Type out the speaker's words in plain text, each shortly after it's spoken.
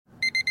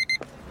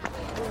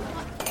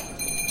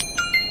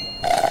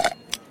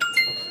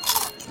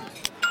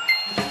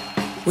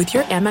With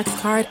your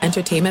Amex card,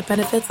 entertainment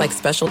benefits like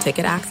special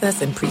ticket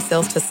access and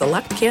pre-sales to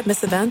select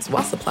can't-miss events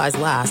while supplies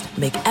last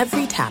make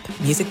every tap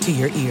music to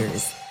your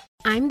ears.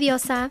 I'm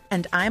Diosa.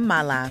 And I'm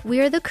Mala. We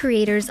are the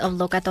creators of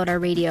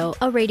Locatora Radio,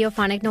 a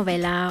radiophonic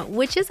novela,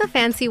 which is a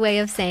fancy way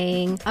of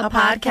saying a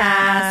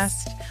podcast.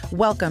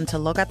 Welcome to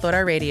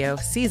Locatora Radio,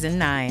 Season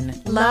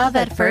 9. Love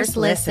at first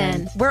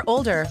listen. We're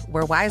older,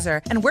 we're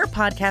wiser, and we're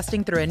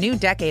podcasting through a new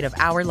decade of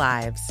our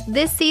lives.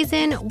 This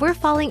season, we're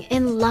falling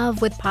in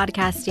love with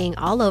podcasting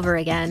all over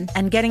again.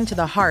 And getting to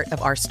the heart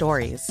of our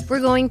stories.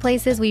 We're going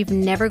places we've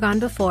never gone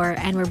before,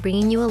 and we're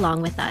bringing you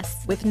along with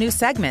us. With new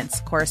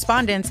segments,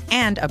 correspondence,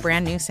 and a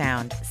brand new sound.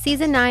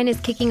 Season 9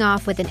 is kicking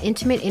off with an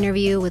intimate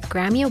interview with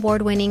Grammy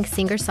Award-winning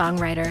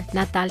singer-songwriter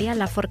Natalia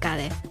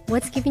Lafourcade.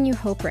 What's giving you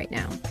hope right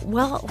now?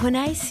 Well, when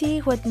I see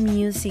what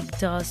music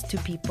does to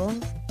people,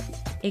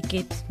 it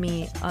gives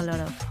me a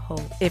lot of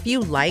hope. If you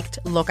liked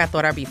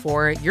Locatora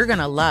before, you're going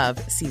to love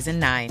Season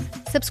 9.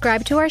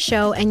 Subscribe to our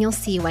show and you'll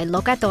see why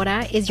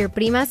Locatora is your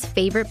prima's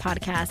favorite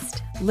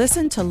podcast.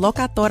 Listen to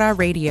Locatora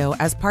Radio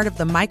as part of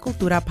the My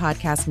Cultura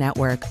Podcast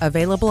Network,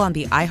 available on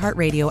the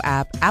iHeartRadio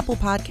app, Apple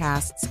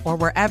Podcasts, or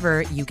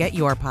wherever you get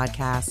your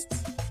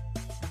podcasts.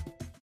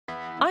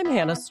 I'm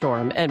Hannah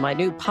Storm, and my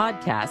new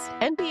podcast,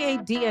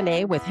 NBA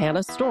DNA with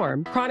Hannah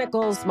Storm,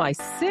 chronicles my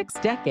 6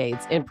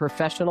 decades in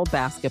professional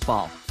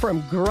basketball.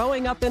 From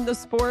growing up in the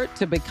sport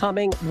to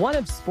becoming one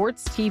of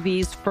sports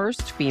TV's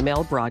first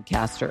female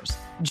broadcasters.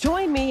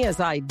 Join me as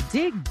I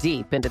dig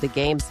deep into the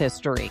game's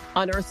history,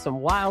 unearth some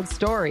wild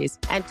stories,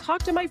 and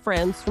talk to my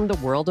friends from the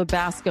world of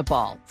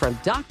basketball, from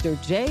Dr.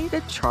 J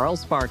to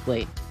Charles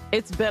Barkley.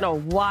 It's been a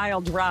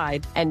wild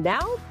ride, and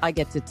now I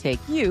get to take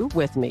you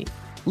with me.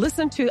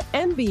 Listen to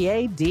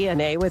NBA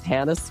DNA with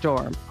Hannah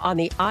Storm on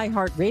the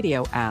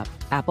iHeartRadio app,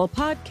 Apple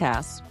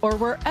Podcasts, or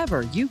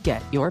wherever you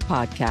get your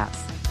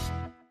podcasts.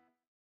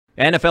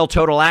 NFL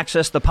Total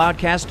Access, the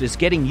podcast, is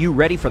getting you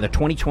ready for the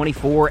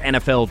 2024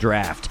 NFL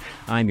Draft.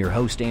 I'm your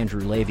host,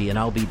 Andrew Levy, and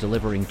I'll be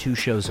delivering 2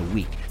 shows a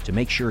week to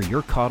make sure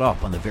you're caught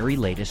up on the very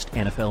latest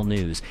NFL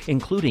news,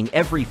 including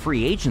every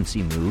free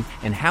agency move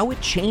and how it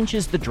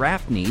changes the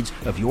draft needs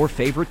of your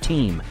favorite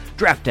team.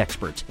 Draft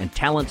experts and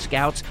talent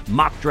scouts,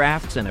 mock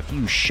drafts, and a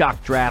few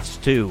shock drafts,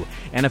 too.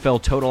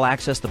 NFL Total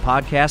Access, the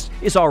podcast,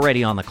 is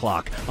already on the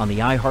clock on the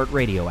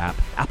iHeartRadio app,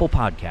 Apple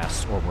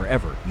Podcasts, or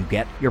wherever you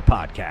get your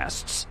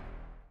podcasts.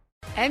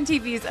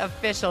 MTV's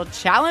official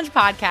Challenge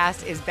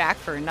podcast is back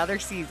for another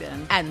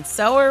season. And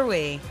so are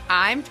we.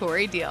 I'm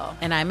Tori Deal.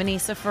 And I'm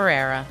Anissa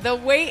Ferreira. The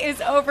wait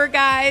is over,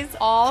 guys.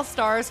 All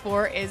Stars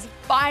 4 is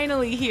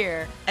finally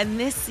here. And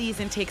this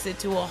season takes it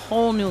to a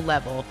whole new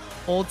level.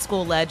 Old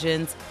school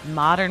legends,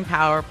 modern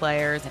power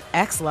players, and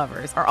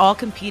ex-lovers are all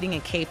competing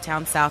in Cape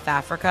Town, South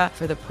Africa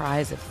for the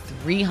prize of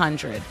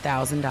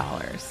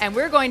 $300,000. And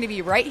we're going to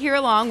be right here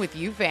along with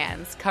you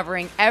fans,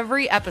 covering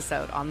every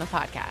episode on the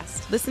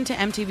podcast. Listen to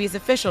MTV's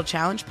official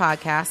Challenge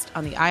podcast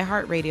on the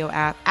iHeartRadio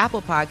app,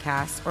 Apple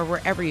Podcasts, or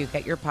wherever you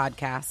get your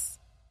podcasts.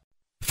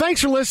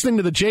 Thanks for listening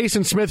to the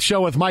Jason Smith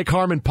Show with Mike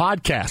Harmon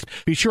podcast.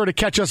 Be sure to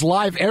catch us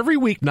live every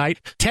weeknight,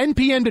 10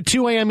 p.m. to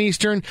 2 a.m.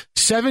 Eastern,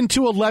 7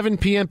 to 11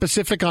 p.m.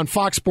 Pacific on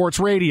Fox Sports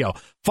Radio.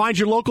 Find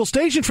your local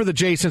station for the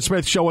Jason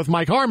Smith Show with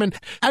Mike Harmon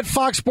at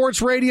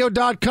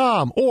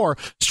foxsportsradio.com or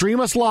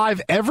stream us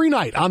live every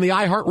night on the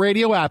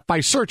iHeartRadio app by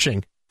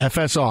searching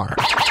FSR.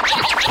 Now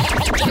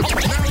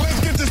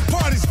let's get this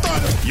party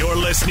started. You're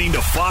listening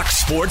to Fox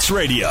Sports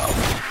Radio.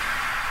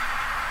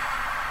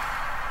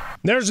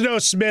 There's no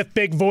Smith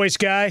big voice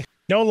guy.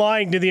 No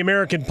lying to the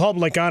American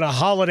public on a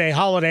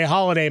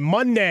holiday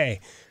Monday.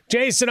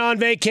 Jason on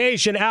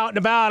vacation, out and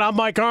about. I'm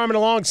Mike Harmon.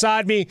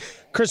 Alongside me,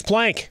 Chris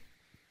Plank,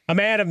 a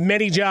man of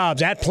many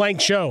jobs, at Plank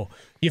Show.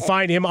 You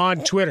find him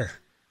on Twitter,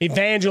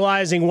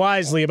 evangelizing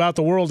wisely about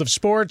the world of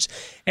sports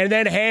and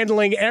then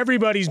handling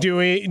everybody's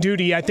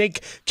duty. I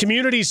think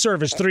community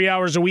service 3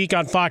 hours a week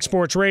on Fox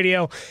Sports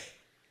Radio,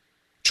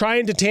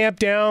 trying to tamp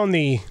down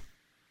the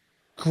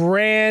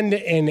grand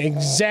and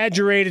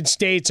exaggerated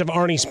states of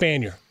Arnie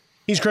Spanier.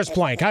 He's Chris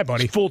Plank. Hi,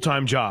 buddy. It's a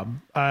full-time job,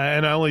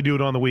 and I only do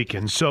it on the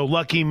weekends. So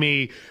lucky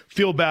me.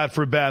 Feel bad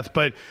for Beth.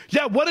 But,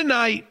 yeah, what a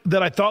night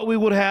that I thought we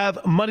would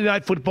have. Monday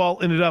Night Football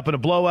ended up in a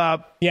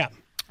blowout. Yeah.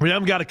 We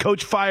haven't got a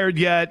coach fired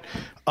yet.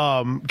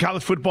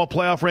 College football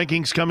playoff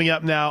rankings coming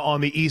up now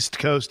on the East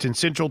Coast and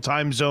Central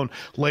Time Zone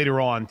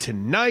later on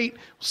tonight.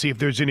 We'll see if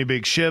there's any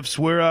big shifts.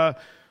 We're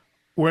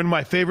in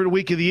my favorite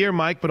week of the year,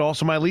 Mike, but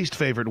also my least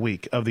favorite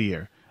week of the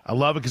year. I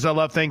love it because I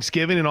love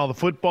Thanksgiving and all the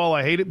football.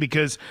 I hate it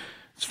because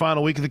it's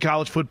final week of the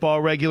college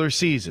football regular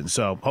season.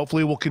 So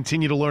hopefully we'll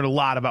continue to learn a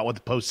lot about what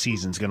the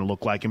postseason is going to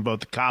look like in both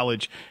the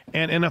college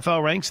and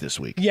NFL ranks this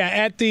week. Yeah,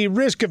 at the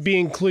risk of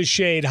being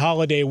cliched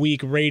holiday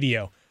week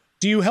radio,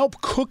 do you help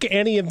cook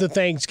any of the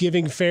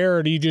Thanksgiving fare,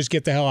 or do you just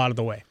get the hell out of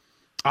the way?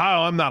 Oh,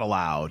 I'm not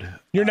allowed.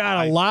 You're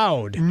not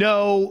allowed?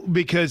 No,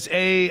 because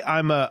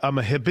I'm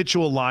a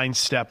habitual line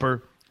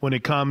stepper when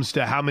it comes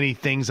to how many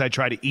things I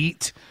try to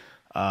eat.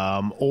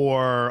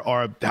 Or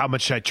how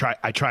much I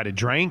try to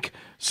drink.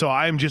 So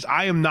I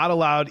am not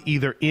allowed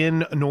either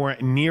in nor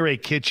near a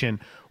kitchen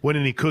when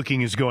any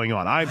cooking is going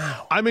on.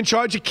 I'm in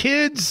charge of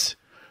kids,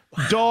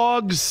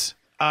 dogs,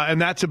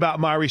 and that's about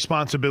my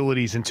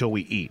responsibilities until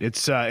we eat.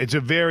 It's a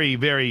very,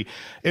 very,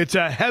 it's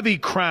a heavy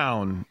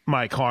crown,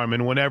 Mike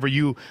Harmon, whenever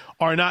you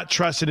are not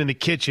trusted in the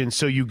kitchen,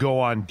 so you go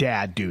on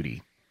dad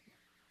duty.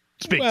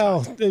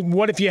 Well,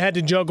 what if you had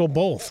to juggle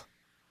both?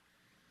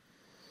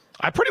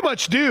 I pretty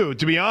much do,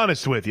 to be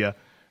honest with you,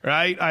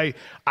 right?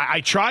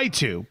 I try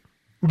to,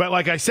 but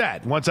like I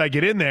said, once I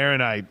get in there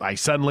and I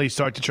suddenly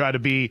start to try to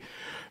be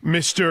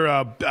Mr.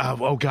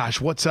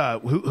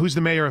 Who's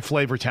the mayor of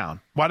Flavortown?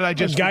 Why did I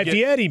just Guy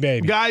Fieri,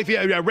 baby? Guy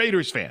Fieri,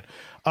 Raiders fan.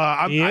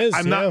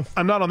 I'm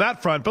not on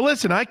that front. But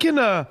listen, I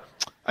can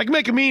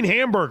make a mean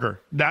hamburger.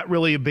 Not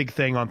really a big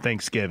thing on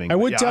Thanksgiving. I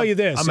would tell you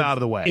this: I'm out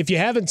of the way. If you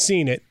haven't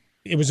seen it,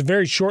 it was a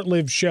very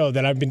short-lived show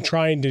that I've been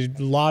trying to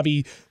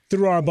lobby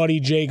through our buddy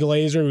Jay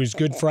Glazer, who's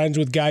good friends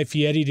with Guy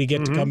Fieri, to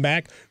get to come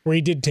back, where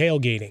he did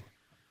tailgating.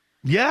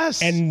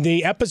 Yes, and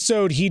the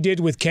episode he did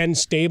with Ken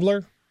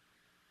Stabler,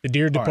 the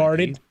dear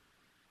departed,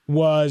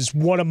 was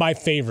one of my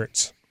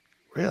favorites.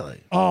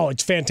 Really? Oh,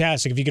 it's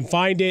fantastic. If you can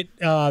find it,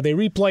 they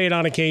replay it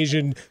on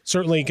occasion.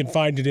 Certainly you can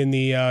find it in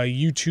the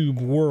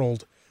YouTube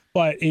world.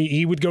 But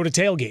he would go to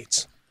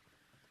tailgates.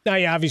 Now,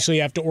 you obviously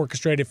have to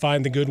orchestrate it,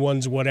 find the good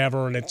ones,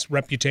 whatever, and its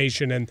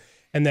reputation, and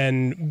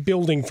then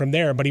building from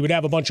there. But he would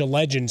have a bunch of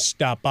legends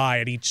stop by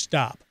at each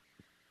stop.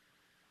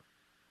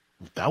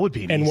 That would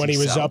be an And easy when he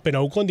was sell. up in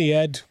Oakland, he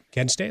had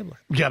Ken Stabler.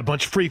 You got a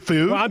bunch of free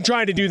food? Well, I'm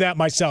trying to do that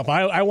myself.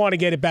 I want to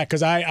get it back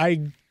because I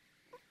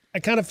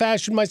kind of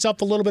fashioned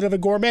myself a little bit of a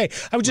gourmet.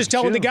 I was just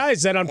telling the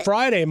guys that on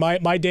Friday,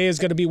 my day is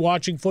going to be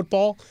watching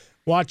football,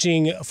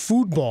 watching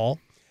foodball,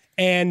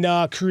 and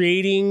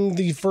creating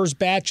the first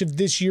batch of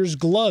this year's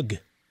glug.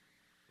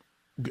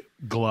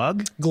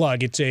 Glug?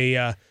 Glug. It's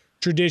a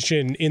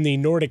tradition in the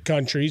Nordic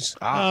countries,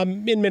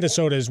 in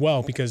Minnesota as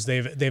well, because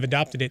they've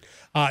adopted it.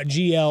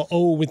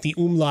 GLO with the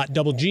umlaut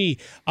double G.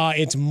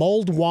 It's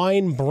mulled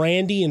wine,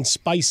 brandy, and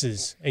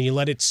spices, and you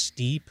let it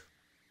steep.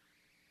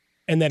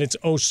 And then it's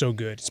oh so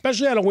good,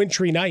 especially on a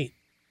wintry night.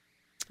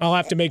 I'll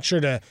have to make sure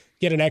to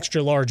get an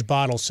extra large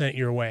bottle sent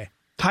your way.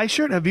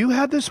 Ty-shirt, have you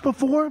had this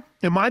before?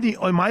 Am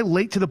I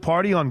late to the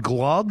party on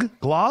glug?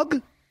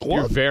 Glug?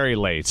 You're very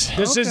late.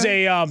 This is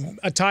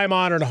a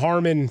time-honored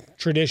Harmon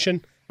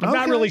tradition. I've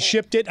not really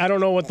shipped it. I don't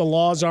know what the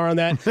laws are on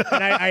that.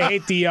 And I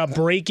hate the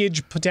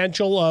breakage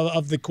potential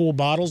of the cool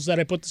bottles that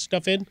I put the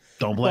stuff in.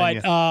 Don't blame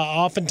you. But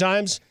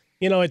oftentimes,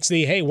 it's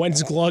the, hey,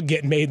 when's glug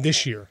getting made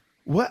this year?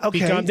 What? Okay.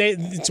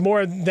 It's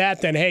more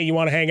that than, hey, you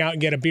want to hang out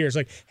and get a beer. It's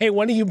like, hey,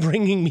 when are you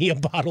bringing me a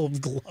bottle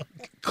of glug?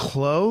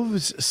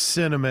 Cloves,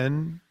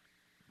 cinnamon,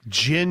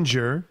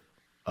 ginger.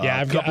 Yeah,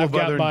 I've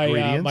got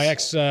my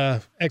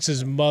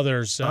ex's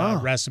mother's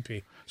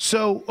recipe.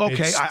 So,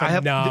 okay, it's I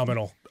have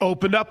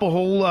opened up a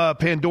whole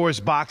Pandora's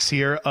box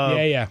here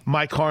of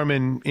Mike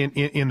Harmon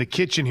in the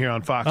kitchen here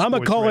on Fox I'm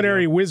Sports a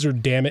culinary Radio.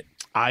 wizard, damn it.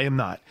 I am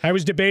not. I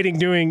was debating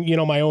doing,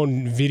 my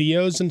own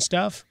videos and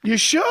stuff. You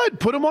should.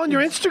 Put them on your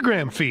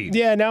Instagram feed.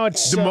 Yeah, now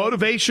it's the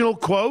motivational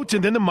quotes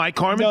and then the Mike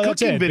Harmon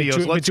cooking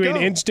videos. Between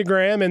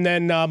Instagram and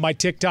then my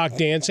TikTok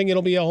dancing,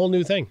 it'll be a whole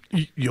new thing.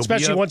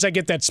 Especially once I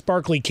get that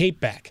sparkly cape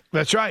back.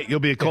 That's right. You'll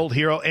be a cult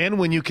hero and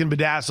when you can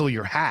bedazzle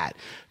your hat.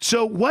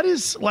 So what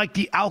is like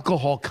the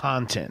alcohol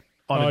content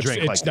on a drink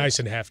like that? It's nice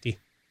and hefty.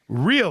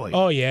 Really?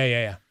 Oh,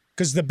 yeah.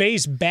 Because the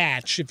base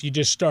batch, if you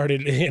just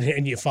started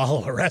and you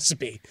follow a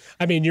recipe,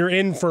 I mean, you're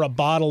in for a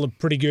bottle of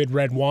pretty good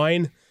red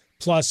wine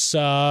plus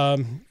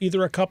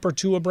either a cup or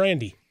two of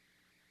brandy.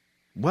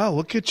 Well,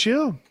 look at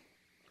you.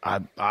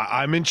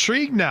 I'm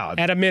intrigued now.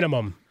 At a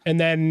minimum. And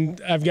then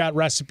I've got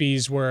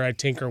recipes where I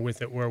tinker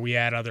with it, where we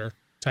add other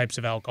types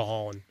of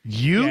alcohol. And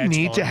you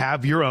need to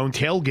have your own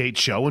tailgate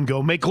show and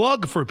go make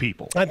glug for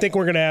people. I think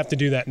we're going to have to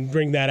do that and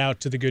bring that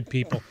out to the good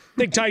people. I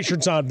think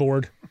Ty-shirt's on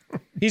board.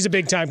 He's a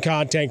big-time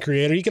content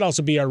creator. He can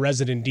also be our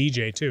resident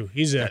DJ, too.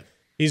 He's a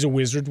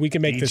wizard. We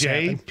can make this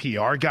happen.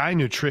 PR guy,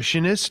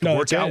 nutritionist,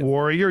 workout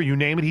warrior, you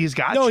name it, he's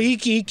got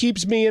he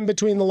keeps me in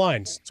between the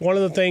lines. It's one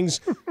of the things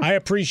I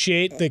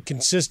appreciate, the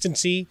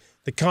consistency,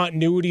 the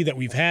continuity that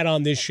we've had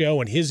on this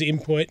show and his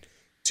input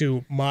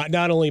to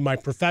not only my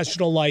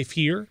professional life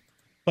here,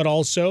 but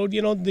also,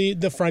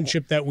 the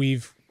friendship that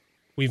we've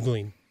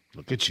gleaned.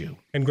 Look at you.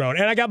 And grown.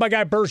 And I got my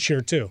guy Birch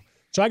here, too.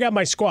 So I got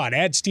my squad.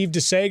 Add Steve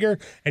DeSager,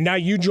 and now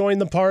you join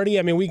the party.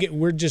 I mean,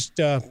 we're just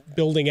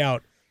building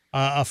out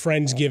a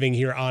Friendsgiving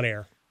here on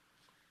air.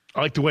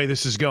 I like the way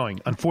this is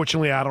going.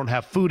 Unfortunately, I don't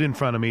have food in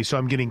front of me, so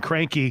I'm getting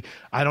cranky.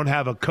 I don't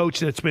have a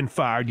coach that's been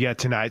fired yet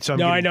tonight, so I'm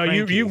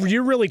getting cranky.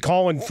 You're really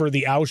calling for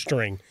the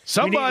oustering.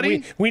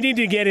 Somebody. We need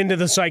to get into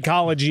the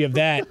psychology of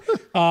that,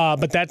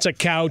 but that's a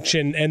couch,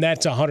 and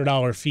that's a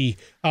 $100 fee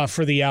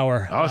for the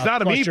hour. Oh, it's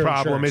not a me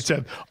problem. Insurance. It's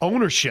an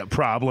ownership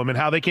problem and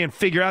how they can't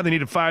figure out they need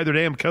to fire their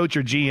damn coach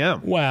or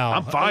GM. Wow.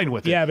 I'm fine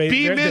with it. Yeah,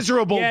 Be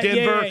miserable,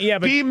 Denver.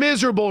 But be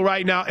miserable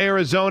right now,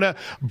 Arizona.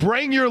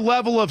 Bring your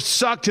level of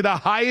suck to the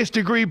highest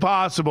degree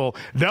possible.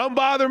 Don't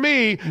bother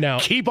me. No.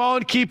 Keep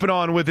on keeping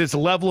on with this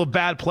level of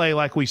bad play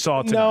like we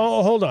saw tonight.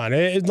 No, hold on.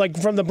 Like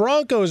from the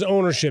Broncos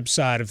ownership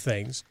side of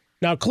things,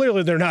 now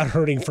clearly they're not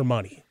hurting for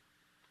money.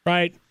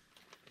 right?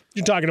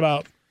 You're talking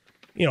about,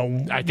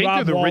 I think Rob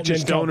they're the Walton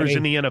richest owners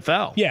in the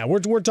NFL. Yeah,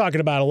 we're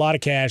talking about a lot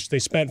of cash. They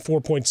spent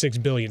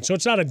 $4.6 billion, so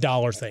it's not a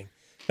dollar thing.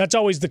 That's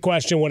always the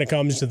question when it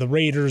comes to the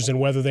Raiders and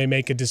whether they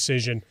make a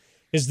decision,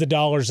 is the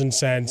dollars and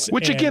cents.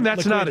 Which, again,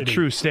 that's liquidity. not a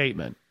true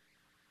statement.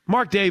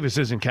 Mark Davis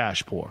isn't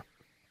cash poor.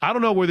 I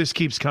don't know where this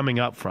keeps coming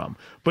up from,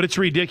 but it's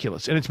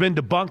ridiculous, and it's been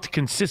debunked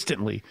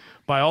consistently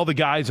by all the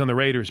guys on the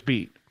Raiders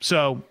beat.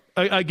 So,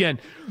 again...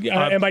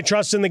 am I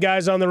trusting the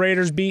guys on the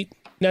Raiders beat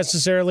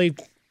necessarily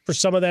for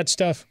some of that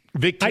stuff?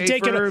 Vic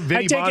Tafer,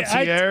 Vinny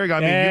Bonsier. You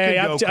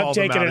can call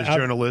them out as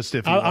journalists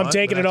if you want. I'm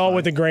taking it all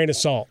with a grain of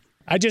salt.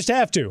 I just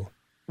have to.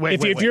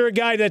 If you're a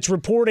guy that's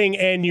reporting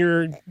and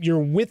you're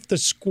with the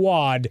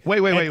squad...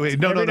 Wait.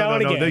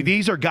 No.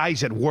 These are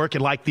guys that work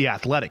and like The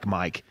Athletic,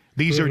 Mike.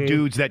 These are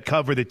dudes that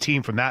cover the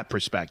team from that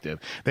perspective.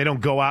 They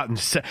don't go out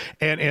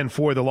and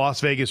for the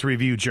Las Vegas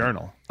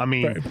Review-Journal. I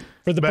mean... Right.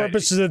 For the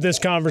purposes of this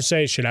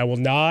conversation, I will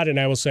nod and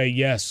I will say,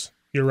 yes,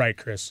 you're right,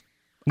 Chris.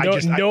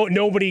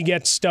 Nobody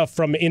gets stuff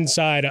from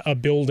inside a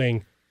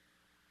building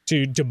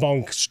to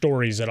debunk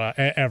stories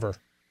ever.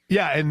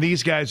 Yeah, and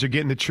these guys are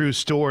getting the true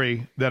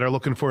story that are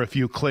looking for a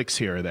few clicks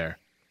here or there.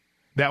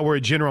 That were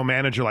a general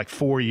manager like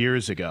 4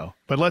 years ago.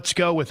 But let's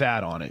go with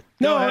that on it.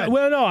 No,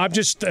 I'm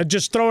just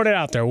throwing it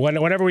out there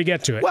whenever we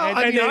get to it. Well,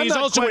 and he's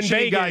also in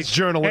Vegas.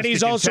 And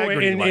he's also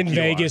in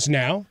Vegas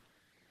now.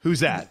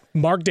 Who's that?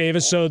 Mark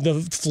Davis. So the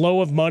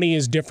flow of money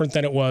is different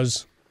than it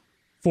was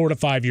 4 to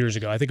 5 years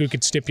ago. I think we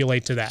could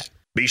stipulate to that.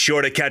 Be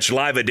sure to catch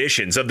live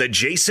editions of The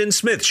Jason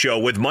Smith Show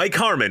with Mike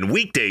Harmon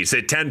weekdays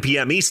at 10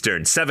 p.m.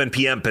 Eastern, 7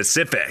 p.m.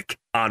 Pacific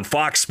on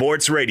Fox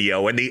Sports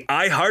Radio and the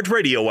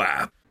iHeartRadio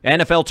app.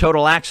 NFL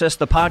Total Access,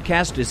 the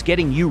podcast, is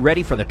getting you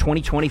ready for the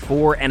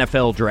 2024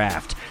 NFL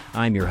Draft.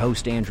 I'm your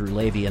host, Andrew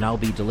Levy, and I'll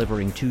be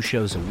delivering 2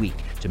 shows a week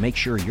to make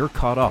sure you're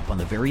caught up on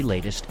the very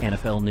latest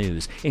NFL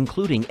news,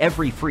 including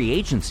every free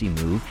agency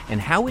move and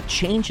how it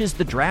changes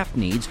the draft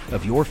needs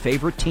of your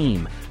favorite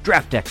team.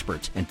 Draft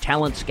experts and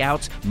talent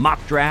scouts, mock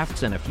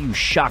drafts, and a few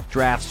shock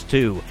drafts,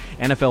 too.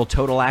 NFL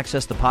Total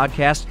Access, the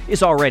podcast,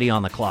 is already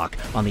on the clock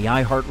on the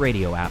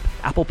iHeartRadio app,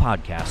 Apple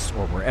Podcasts,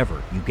 or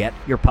wherever you get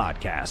your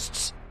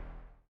podcasts.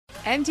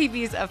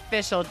 MTV's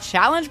official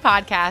Challenge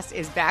podcast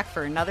is back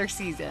for another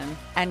season.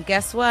 And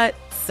guess what?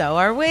 So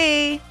are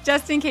we.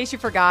 Just in case you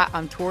forgot,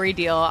 I'm Tori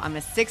Deal. I'm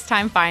a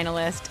 6-time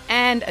finalist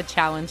and a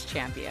Challenge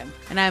champion.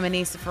 And I'm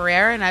Anissa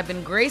Ferreira, and I've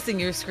been gracing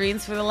your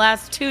screens for the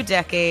last 2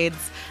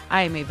 decades.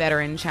 I am a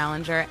veteran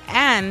challenger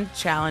and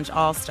Challenge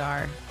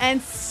All-Star.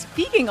 And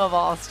speaking of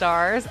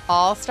All-Stars,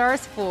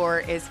 All-Stars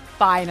 4 is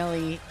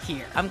finally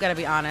here. I'm going to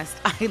be honest.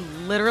 I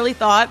literally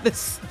thought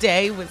this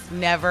day was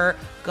never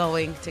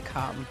going to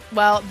come.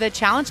 Well, the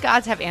Challenge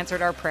gods have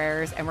answered our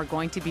prayers, and we're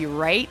going to be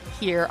right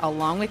here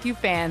along with you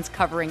fans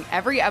covering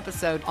every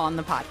episode on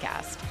the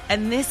podcast.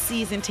 And this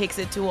season takes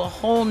it to a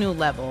whole new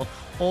level.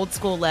 Old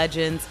school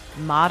legends,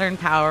 modern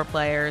power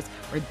players,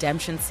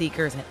 redemption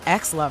seekers, and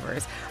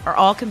ex-lovers are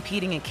all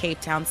competing in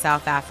Cape Town,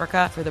 South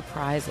Africa for the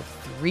prize of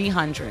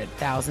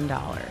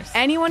 $300,000.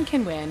 Anyone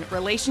can win,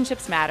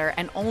 relationships matter,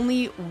 and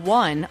only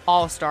one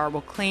All-Star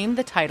will claim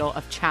the title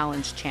of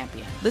Challenge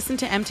champion. Listen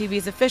to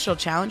MTV's official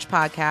Challenge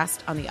podcast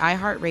on the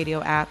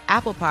iHeartRadio app,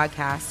 Apple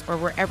Podcasts, or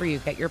wherever you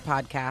get your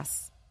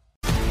podcasts.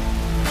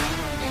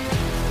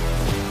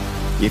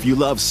 If you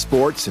love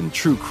sports and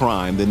true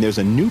crime, then there's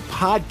a new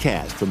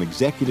podcast from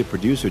executive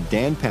producer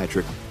Dan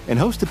Patrick and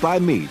hosted by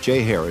me,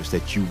 Jay Harris,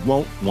 that you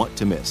won't want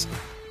to miss.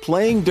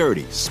 Playing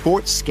Dirty: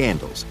 Sports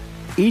Scandals.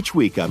 Each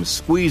week, I'm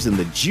squeezing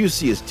the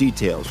juiciest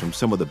details from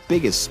some of the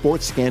biggest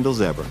sports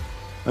scandals ever.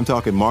 I'm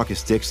talking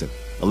Marcus Dixon,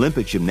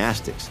 Olympic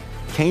gymnastics,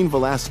 Cain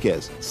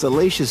Velasquez,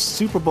 salacious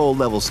Super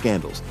Bowl-level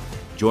scandals.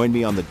 Join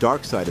me on the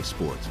dark side of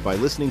sports by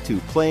listening to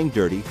Playing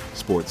Dirty: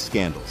 Sports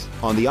Scandals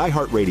on the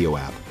iHeartRadio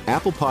app,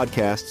 Apple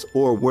Podcasts,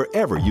 or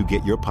wherever you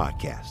get your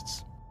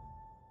podcasts.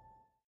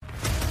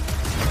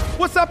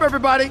 What's up,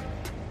 everybody?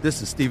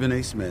 This is Stephen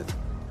A. Smith.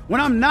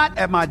 When I'm not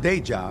at my day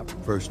job,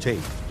 First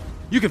Take,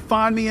 you can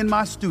find me in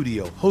my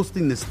studio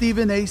hosting the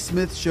Stephen A.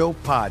 Smith Show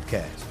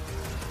podcast.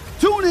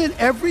 Tune in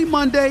every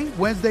Monday,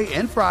 Wednesday,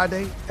 and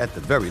Friday, at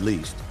the very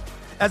least,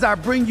 as I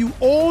bring you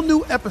all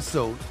new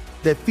episodes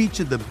that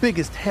feature the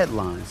biggest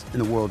headlines in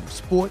the world of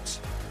sports,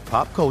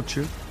 pop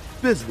culture,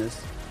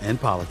 business, and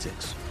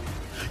politics.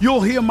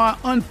 You'll hear my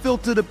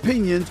unfiltered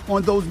opinions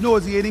on those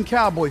nauseating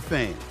Cowboy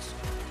fans,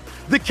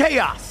 the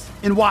chaos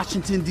in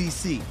Washington,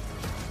 D.C.,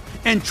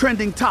 and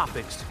trending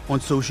topics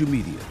on social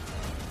media,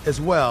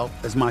 as well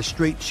as my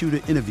straight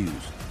shooter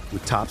interviews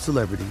with top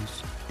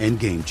celebrities and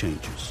game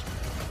changers.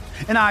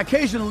 And I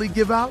occasionally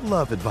give out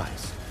love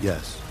advice.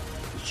 Yes,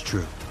 it's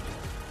true.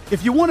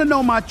 If you want to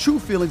know my true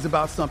feelings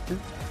about something,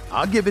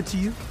 I'll give it to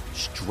you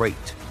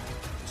straight.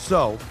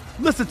 So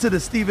listen to the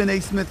Stephen A.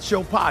 Smith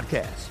Show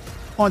podcast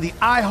on the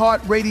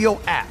iHeartRadio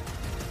app,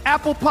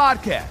 Apple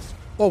Podcasts,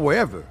 or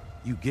wherever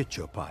you get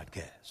your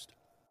podcast.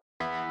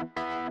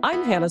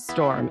 I'm Hannah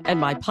Storm, and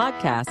my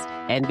podcast,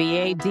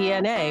 NBA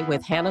DNA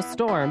with Hannah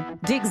Storm,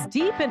 digs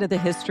deep into the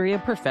history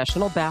of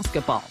professional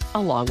basketball,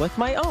 along with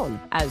my own,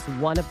 as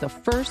one of the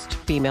first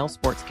female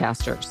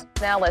sportscasters.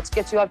 Now let's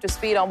get you up to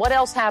speed on what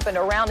else happened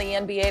around the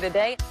NBA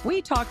today.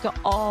 We talk to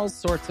all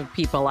sorts of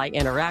people I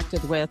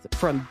interacted with,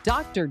 from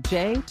Dr.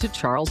 J to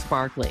Charles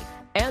Barkley,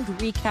 and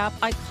recap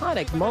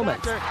iconic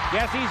moments.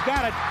 Yes, he's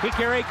got it.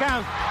 Here he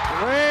comes.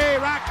 Way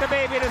rock the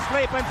baby to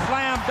sleep and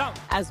slam dunk.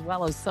 As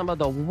well as some of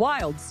the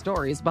wild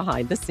stories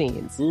behind the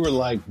scenes. We were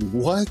like,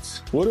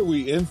 what? What are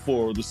we in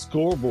for? The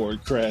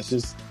scoreboard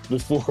crashes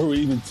before we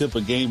even tip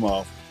a game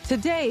off.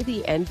 Today,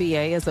 the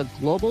NBA is a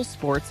global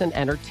sports and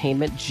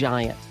entertainment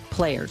giant.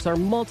 Players are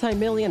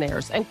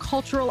multimillionaires and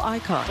cultural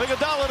icons.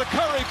 Iguodala to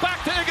Curry,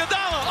 back to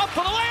Iguodala, up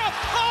for the layup.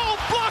 Oh,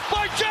 blocked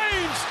by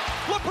James.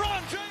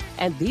 LeBron James.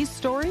 And these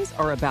stories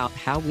are about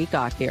how we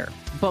got here,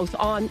 both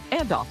on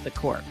and off the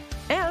court.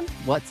 And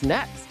what's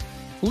next?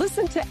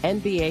 Listen to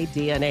NBA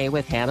DNA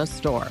with Hannah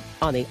Storm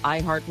on the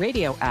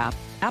iHeartRadio app,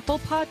 Apple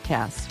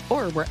Podcasts,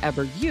 or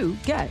wherever you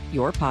get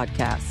your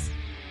podcasts.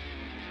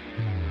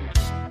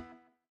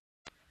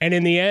 And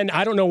in the end,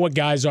 I don't know what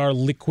guys are,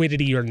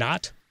 liquidity or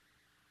not.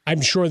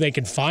 I'm sure they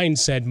can find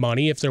said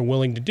money if they're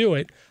willing to do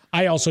it.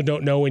 I also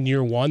don't know in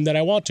year one that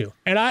I want to.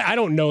 And I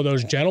don't know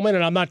those gentlemen,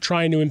 and I'm not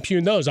trying to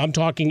impugn those. I'm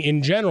talking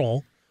in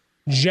general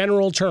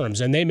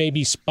terms, and they may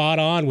be spot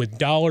on with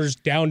dollars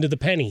down to the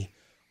penny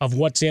of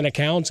what's in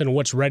accounts and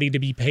what's ready to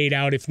be paid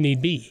out if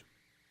need be.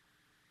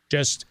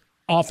 Just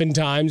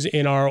oftentimes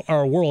in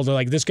our world, they're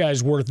like, this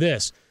guy's worth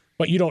this,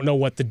 but you don't know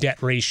what the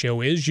debt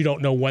ratio is. You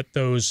don't know what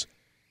those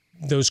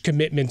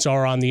commitments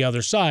are on the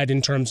other side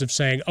in terms of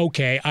saying,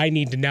 okay, I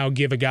need to now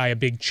give a guy a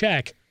big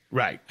check.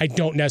 Right. I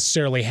don't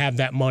necessarily have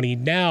that money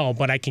now,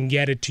 but I can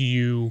get it to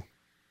you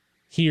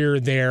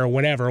here, there,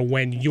 whenever,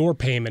 when your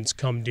payments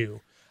come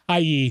due.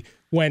 I.e.,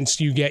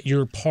 once you get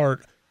your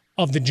part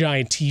of the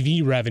giant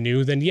TV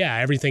revenue, then yeah,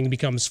 everything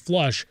becomes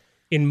flush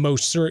in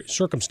most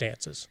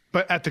circumstances.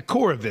 But at the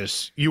core of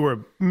this, you were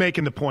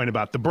making the point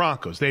about the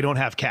Broncos. They don't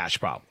have cash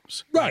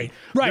problems. Right.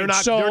 They're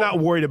not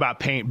worried about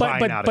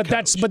buying out a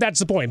coach. But that's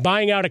the point.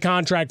 Buying out a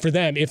contract for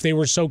them, if they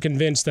were so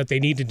convinced that they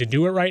needed to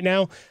do it right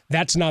now,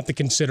 that's not the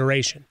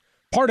consideration.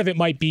 Part of it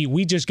might be,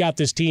 we just got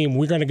this team,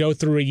 we're going to go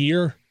through a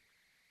year,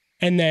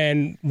 and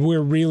then we're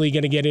really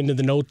going to get into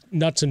the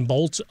nuts and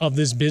bolts of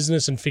this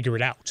business and figure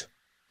it out.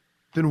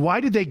 Then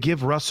why did they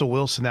give Russell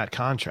Wilson that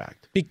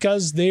contract?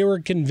 Because they were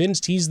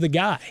convinced he's the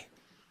guy,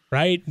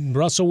 right?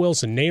 Russell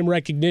Wilson, name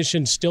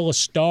recognition, still a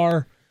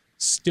star,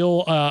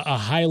 still a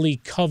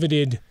highly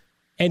coveted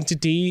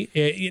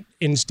entity.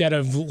 Instead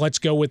of let's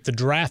go with the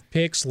draft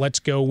picks, let's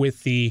go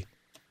with the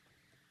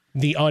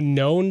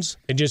unknowns.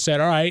 They just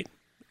said, all right.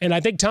 And I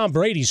think Tom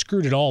Brady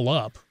screwed it all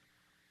up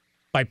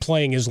by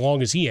playing as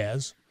long as he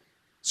has.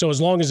 So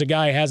as long as a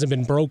guy hasn't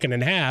been broken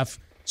in half,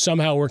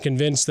 somehow we're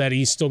convinced that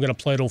he's still going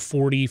to play till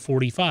 40,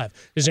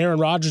 45. Is Aaron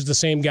Rodgers the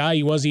same guy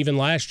he was even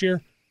last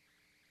year?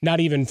 Not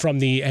even from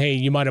the, hey,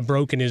 you might have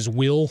broken his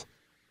will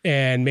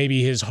and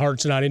maybe his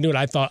heart's not into it.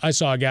 I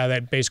saw a guy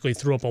that basically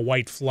threw up a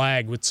white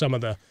flag with some of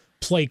the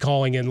play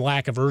calling and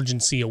lack of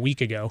urgency a week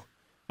ago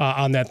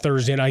on that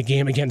Thursday night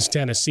game against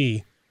Tennessee.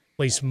 At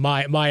least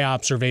my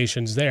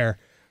observations there.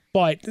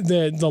 But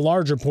the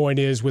larger point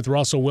is with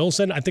Russell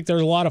Wilson, I think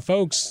there's a lot of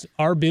folks,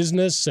 our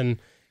business and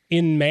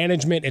in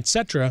management, et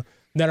cetera,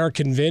 that are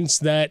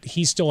convinced that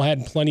he still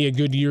had plenty of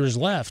good years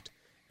left.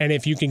 And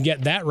if you can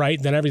get that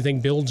right, then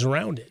everything builds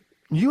around it.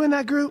 You in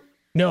that group?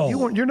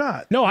 No. You're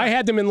not. No, I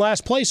had them in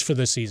last place for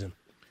this season.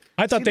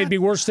 I thought they'd be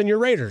worse than your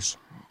Raiders.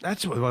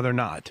 Well, they're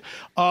not.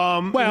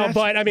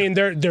 But I mean,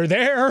 they're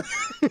there.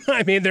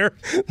 I mean,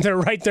 they're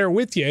right there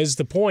with you is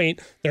the point.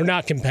 They're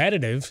not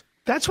competitive.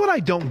 That's what I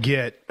don't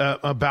get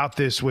about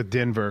this with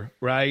Denver,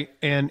 right?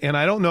 And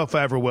I don't know if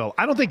I ever will.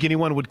 I don't think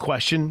anyone would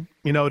question,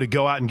 to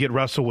go out and get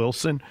Russell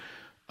Wilson.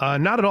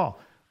 Not at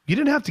all. You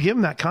didn't have to give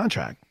him that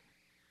contract.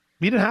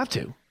 You didn't have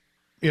to.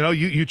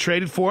 You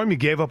traded for him. You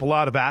gave up a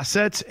lot of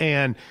assets.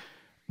 And,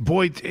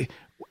 boy,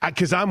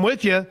 because I'm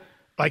with you,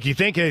 like you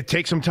think it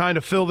takes some time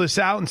to fill this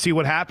out and see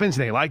what happens.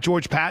 They like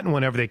George Patton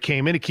whenever they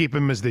came in to keep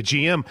him as the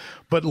GM.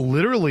 But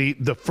literally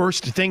the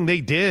first thing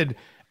they did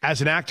as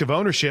an act of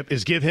ownership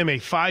is give him a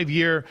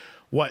 5-year,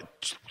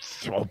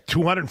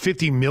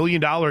 $250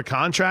 million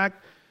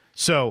contract.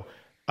 So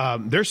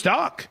they're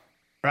stuck,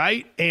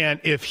 right? And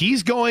if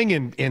he's going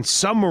and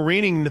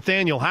submarining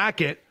Nathaniel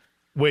Hackett,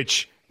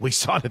 which we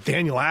saw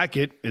Nathaniel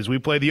Hackett, as we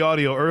played the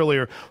audio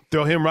earlier,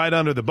 throw him right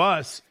under the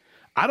bus,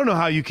 I don't know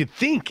how you could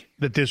think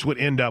that this would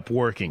end up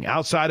working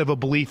outside of a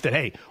belief that,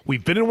 hey,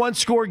 we've been in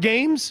one-score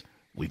games,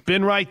 we've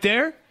been right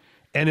there,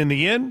 and in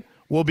the end,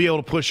 we'll be able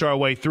to push our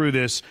way through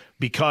this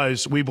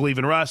because we believe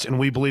in Russ and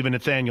we believe in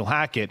Nathaniel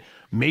Hackett.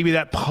 Maybe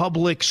that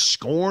public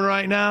scorn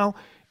right now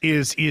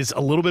is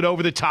a little bit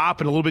over the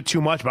top and a little bit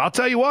too much. But I'll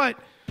tell you what,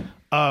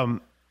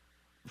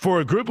 for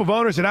a group of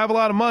owners that have a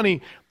lot of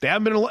money, they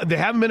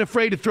haven't been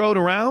afraid to throw it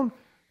around.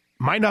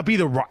 Might not be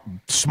the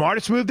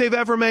smartest move they've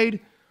ever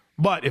made,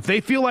 But if they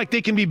feel like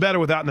they can be better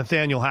without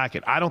Nathaniel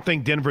Hackett, I don't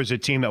think Denver's a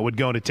team that would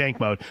go into tank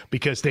mode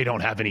because they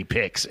don't have any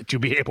picks to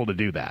be able to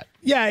do that.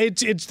 Yeah,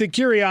 it's the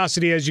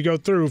curiosity as you go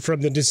through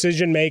from the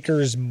decision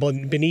makers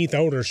beneath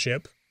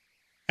ownership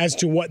as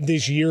to what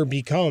this year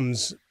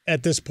becomes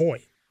at this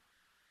point,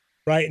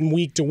 right? And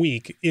week to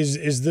week,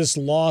 is this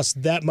loss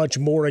that much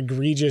more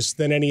egregious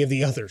than any of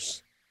the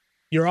others?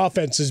 Your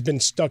offense has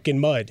been stuck in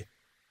mud,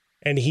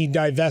 and he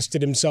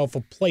divested himself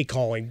of play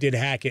calling, did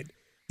Hackett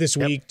this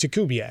week to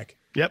Kubiak.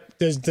 Yep.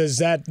 Does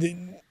that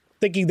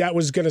thinking that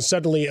was going to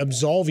suddenly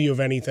absolve you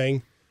of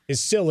anything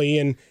is silly,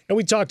 and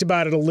we talked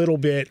about it a little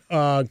bit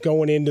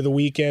going into the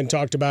weekend.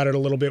 Talked about it a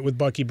little bit with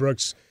Bucky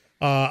Brooks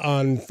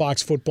on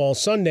Fox Football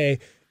Sunday.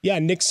 Yeah,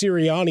 Nick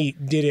Sirianni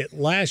did it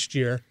last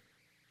year,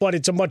 but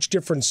it's a much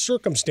different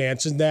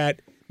circumstance in that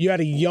you had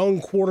a young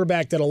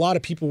quarterback that a lot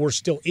of people were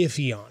still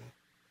iffy on.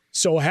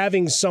 So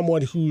having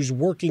someone who's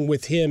working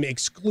with him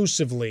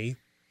exclusively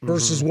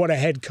versus what a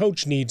head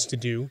coach needs to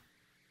do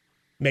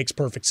makes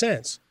perfect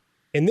sense.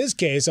 In this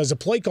case, as a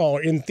play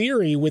caller, in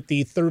theory, with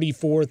the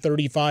 34,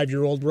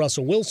 35-year-old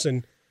Russell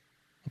Wilson,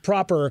 a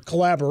proper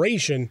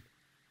collaboration,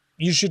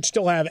 you should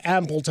still have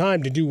ample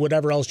time to do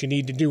whatever else you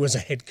need to do as a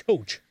head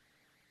coach.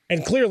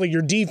 And clearly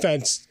your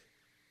defense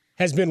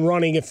has been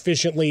running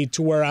efficiently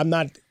to where I'm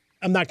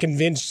not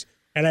convinced,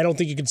 and I don't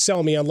think you can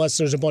sell me unless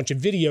there's a bunch of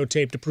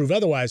videotape to prove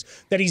otherwise,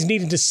 that he's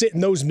needed to sit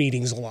in those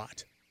meetings a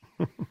lot.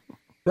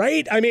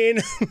 Right? I mean,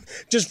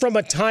 just from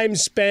a time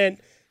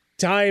spent,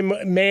 time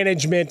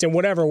management and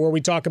whatever, where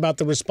we talk about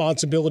the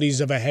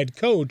responsibilities of a head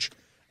coach,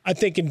 I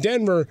think in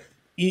Denver,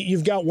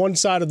 you've got one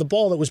side of the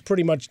ball that was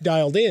pretty much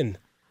dialed in.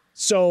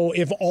 So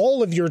if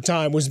all of your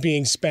time was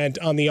being spent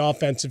on the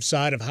offensive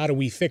side of how do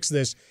we fix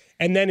this,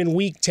 and then in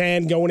week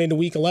 10 going into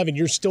week 11,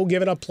 you're still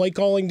giving up play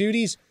calling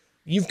duties,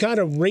 you've kind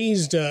of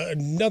raised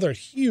another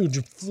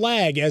huge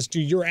flag as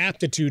to your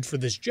aptitude for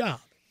this job.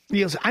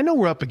 Yes, I know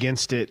we're up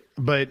against it,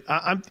 but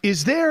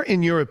is there,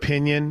 in your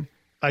opinion,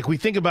 like we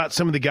think about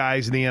some of the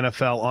guys in the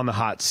NFL on the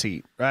hot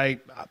seat, right?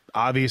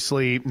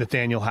 Obviously,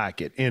 Nathaniel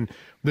Hackett. And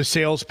the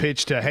sales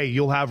pitch to, hey,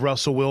 you'll have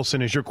Russell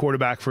Wilson as your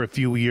quarterback for a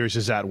few years.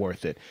 Is that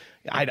worth it?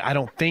 I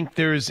don't think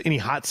there's any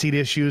hot seat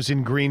issues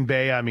in Green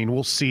Bay. I mean,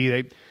 we'll see.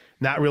 They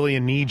not really a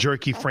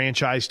knee-jerky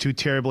franchise too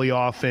terribly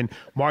often.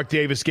 Mark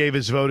Davis gave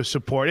his vote of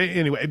support.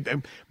 Anyway,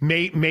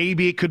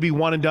 maybe it could be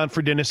one and done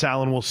for Dennis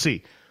Allen. We'll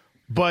see.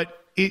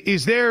 But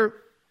is there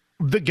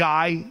the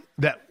guy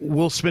that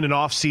will spend an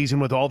off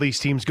season with all these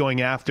teams going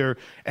after,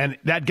 and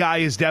that guy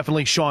is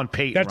definitely Sean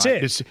Payton. That's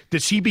right? it.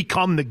 Does he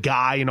become the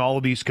guy in all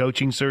of these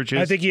coaching searches?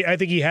 I think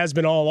he has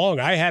been all along.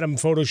 I had him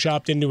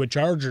photoshopped into a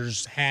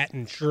Chargers hat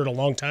and shirt a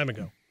long time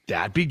ago.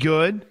 That'd be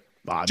good.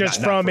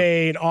 Just from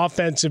an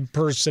offensive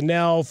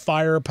personnel,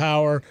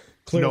 firepower,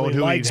 clearly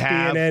likes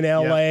being in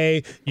L.A.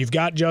 Yep. You've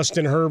got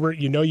Justin Herbert.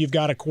 You know you've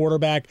got a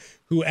quarterback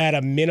who at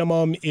a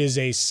minimum is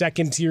a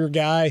second-tier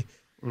guy.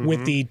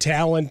 With the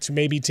talent to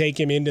maybe take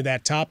him into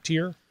that top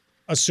tier,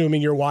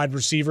 assuming your wide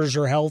receivers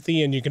are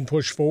healthy and you can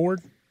push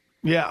forward.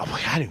 Yeah, I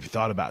hadn't even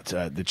thought about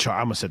I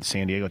almost said the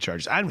San Diego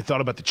Chargers. I hadn't even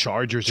thought about the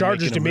Chargers.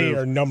 Chargers to me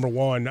are number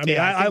one. I mean,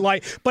 I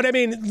like, but I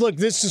mean, look,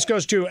 this just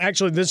goes to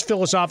actually this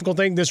philosophical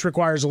thing. This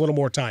requires a little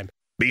more time.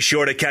 Be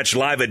sure to catch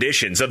live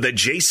editions of The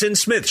Jason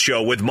Smith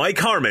Show with Mike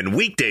Harmon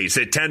weekdays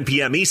at 10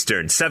 p.m.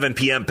 Eastern, 7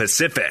 p.m.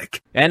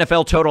 Pacific.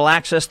 NFL Total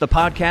Access, the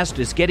podcast,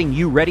 is getting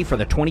you ready for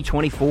the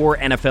 2024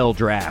 NFL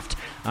Draft.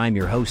 I'm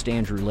your host,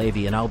 Andrew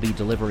Levy, and I'll be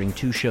delivering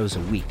 2 shows a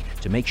week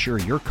to make sure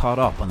you're caught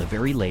up on the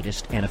very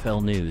latest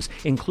NFL news,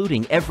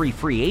 including every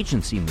free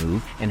agency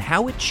move and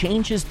how it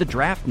changes the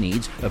draft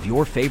needs of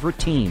your favorite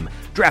team.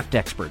 Draft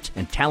experts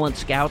and talent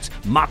scouts,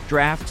 mock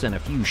drafts, and a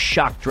few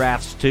shock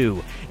drafts,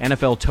 too.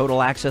 NFL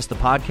Total Access, the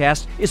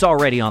podcast, is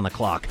already on the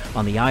clock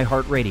on the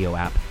iHeartRadio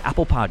app,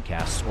 Apple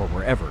Podcasts, or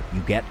wherever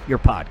you get your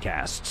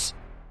podcasts.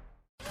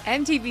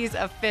 MTV's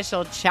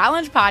official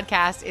Challenge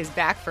podcast is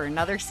back for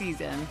another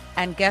season.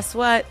 And guess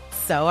what?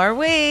 So are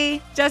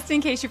we. Just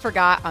in case you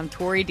forgot, I'm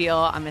Tori Deal.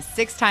 I'm a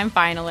 6-time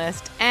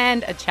finalist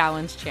and a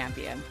Challenge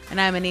champion. And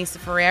I'm Anissa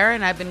Ferreira,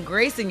 and I've been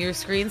gracing your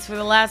screens for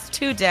the last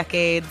 2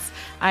 decades.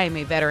 I am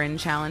a veteran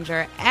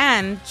challenger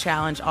and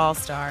Challenge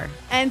All-Star.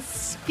 And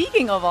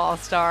speaking of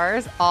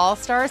All-Stars,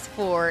 All-Stars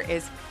 4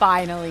 is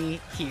finally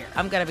here.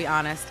 I'm going to be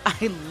honest.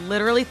 I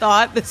literally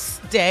thought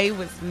this day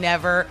was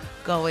never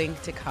going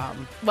to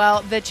come.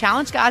 Well, the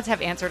Challenge gods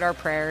have answered our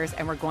prayers,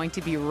 and we're going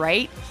to be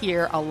right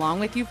here along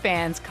with you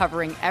fans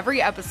covering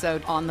every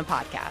episode on the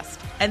podcast.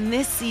 And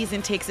this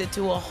season takes it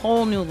to a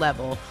whole new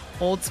level.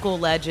 Old school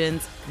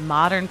legends,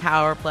 modern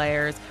power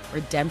players,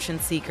 redemption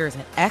seekers,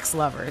 and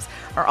ex-lovers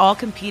are all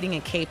competing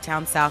in Cape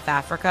Town, South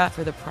Africa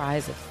for the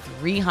prize of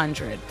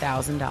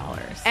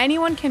 $300,000.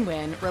 Anyone can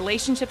win,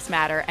 relationships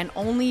matter, and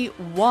only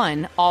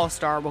one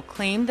All-Star will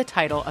claim the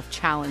title of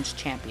Challenge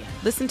Champion.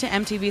 Listen to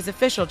MTV's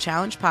official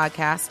Challenge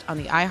podcast on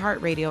the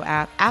iHeartRadio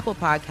app, Apple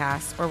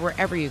Podcasts, or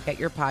wherever you get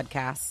your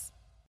podcasts.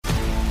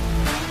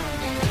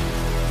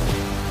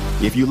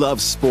 If you love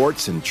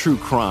sports and true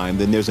crime,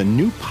 then there's a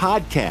new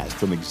podcast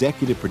from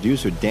executive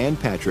producer Dan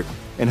Patrick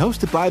and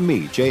hosted by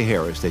me, Jay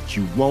Harris, that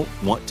you won't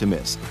want to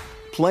miss.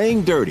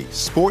 Playing Dirty: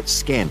 Sports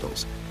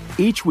Scandals.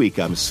 Each week,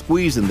 I'm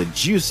squeezing the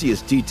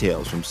juiciest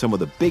details from some of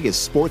the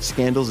biggest sports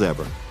scandals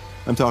ever.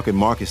 I'm talking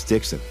Marcus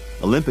Dixon,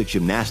 Olympic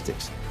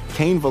gymnastics,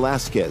 Cain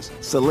Velasquez,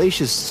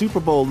 salacious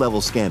Super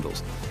Bowl-level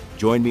scandals.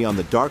 Join me on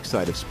the dark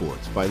side of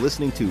sports by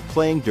listening to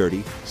Playing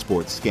Dirty: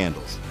 Sports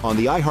Scandals on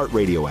the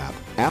iHeartRadio app,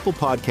 Apple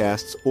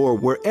Podcasts, or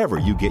wherever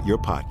you get your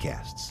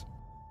podcasts.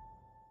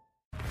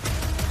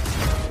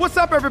 What's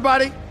up,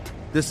 everybody?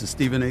 This is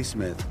Stephen A.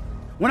 Smith.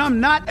 When I'm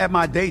not at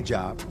my day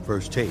job,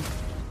 First Take,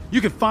 you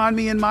can find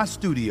me in my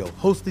studio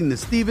hosting the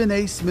Stephen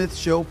A. Smith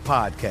Show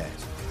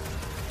podcast.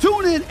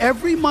 Tune in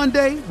every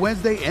Monday,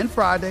 Wednesday, and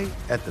Friday,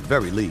 at the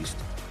very least,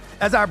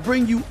 as I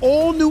bring you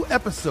all new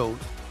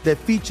episodes that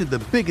feature the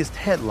biggest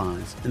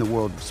headlines in the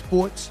world of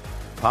sports,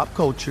 pop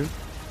culture,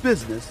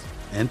 business,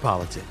 and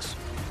politics.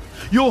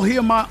 You'll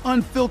hear my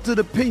unfiltered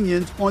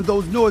opinions on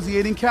those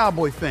nauseating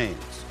Cowboy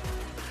fans,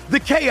 the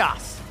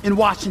chaos in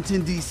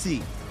Washington,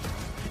 D.C.,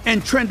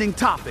 and trending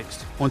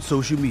topics on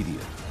social media,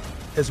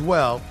 as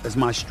well as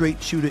my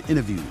straight shooter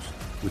interviews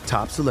with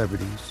top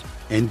celebrities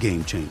and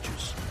game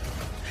changers.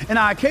 And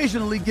I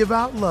occasionally give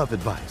out love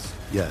advice.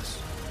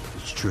 Yes,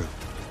 it's true.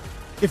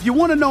 If you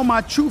want to know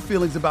my true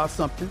feelings about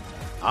something,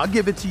 I'll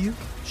give it to you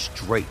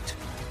straight.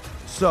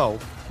 So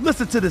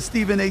listen to the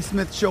Stephen A.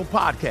 Smith Show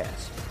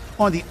podcast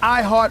on the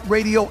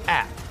iHeartRadio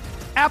app,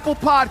 Apple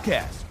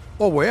Podcasts,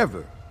 or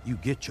wherever you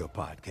get your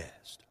podcast.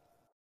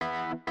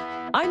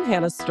 I'm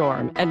Hannah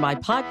Storm, and my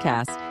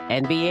podcast,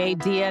 NBA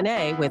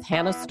DNA with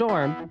Hannah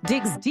Storm,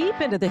 digs deep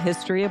into the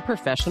history of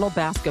professional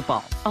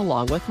basketball,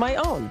 along with my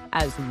own,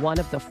 as one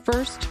of the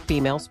first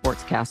female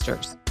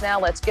sportscasters. Now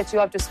let's get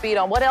you up to speed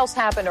on what else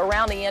happened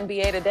around the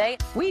NBA today.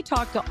 We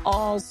talk to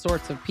all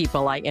sorts of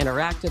people I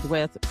interacted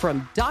with,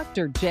 from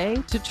Dr. J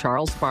to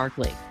Charles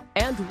Barkley,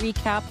 and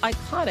recap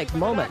iconic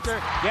moments.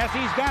 Yes,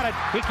 he's got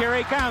it. Here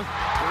he comes.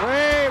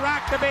 Way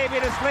rock the baby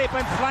to sleep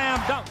and slam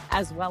dunk.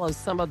 As well as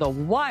some of the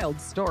wild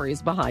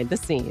stories behind the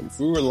scenes.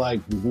 We were like,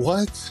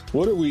 what?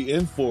 What are we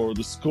in for?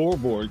 The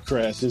scoreboard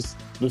crashes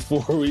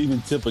before we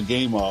even tip a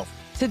game off.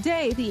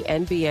 Today, the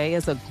NBA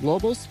is a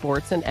global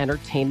sports and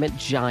entertainment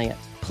giant.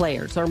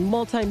 Players are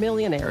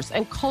multimillionaires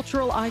and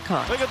cultural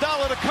icons.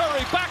 Iguodala to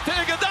Curry, back to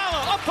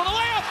Iguodala, up for the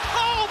layup.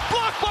 Oh,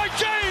 blocked by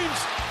James.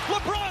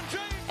 LeBron James.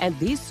 And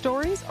these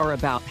stories are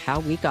about how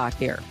we got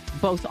here,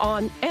 both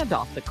on and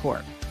off the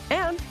court.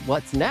 And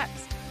what's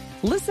next?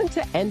 Listen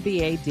to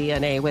NBA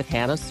DNA with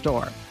Hannah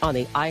Storm on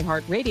the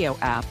iHeartRadio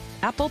app,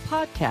 Apple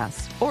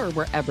Podcasts, or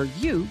wherever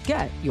you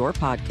get your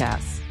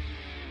podcasts.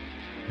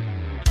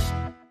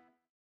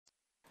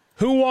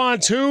 Who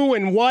wants who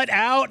and what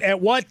out at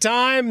what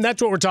time?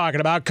 That's what we're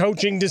talking about.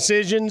 Coaching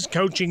decisions,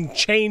 coaching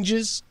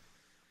changes.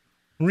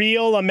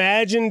 Real,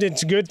 imagined.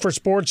 It's good for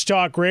sports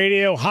talk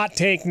radio. Hot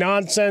take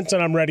nonsense,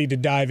 and I'm ready to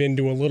dive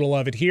into a little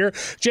of it here.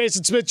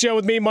 Jason Smith Show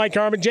with me, Mike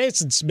Harmon.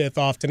 Jason Smith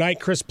off tonight.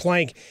 Chris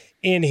Plank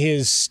in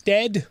his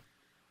stead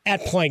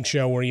at Plank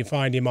Show, where you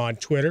find him on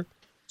Twitter.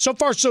 So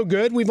far, so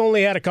good. We've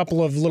only had a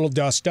couple of little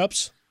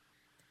dust-ups.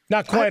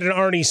 Not quite an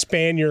Arnie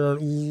Spanier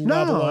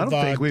level of I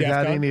don't think we've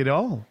had DEFCON. any at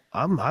all.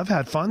 I've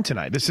had fun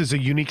tonight. This is a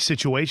unique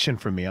situation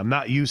for me. I'm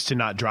not used to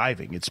not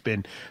driving. It's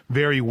been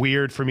very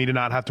weird for me to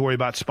not have to worry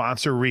about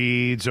sponsor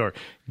reads or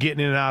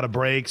getting in and out of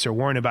breaks or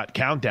worrying about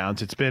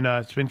countdowns. It's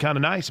been kind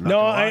of nice. No,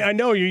 I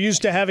know. You're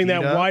used to having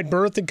that wide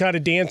berth and kind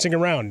of dancing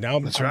around. Now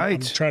That's I'm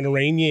right. trying to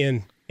rein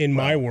you in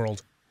my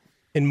world,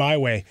 in my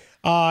way.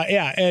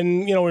 Yeah,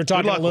 and we were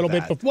talking a little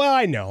bit before. Well,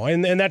 I know,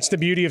 and that's the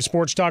beauty of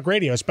sports talk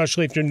radio,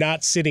 especially if you're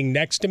not sitting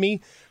next to me,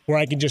 where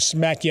I can just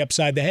smack you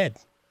upside the head.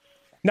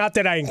 Not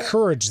that I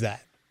encourage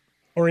that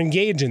or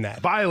engage in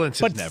that. Violence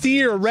is but never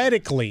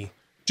theoretically,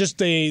 just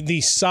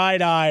the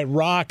side-eye,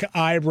 rock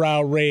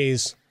eyebrow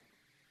raise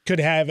could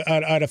have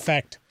an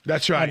effect.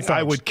 That's right.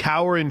 I would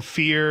cower in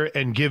fear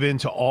and give in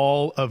to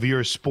all of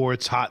your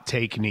sports hot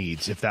take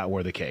needs if that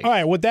were the case. All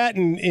right, with that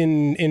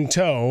in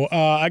tow,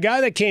 a guy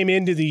that came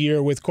into the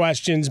year with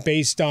questions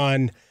based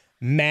on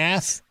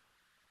math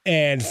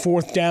and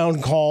fourth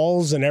down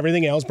calls and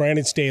everything else,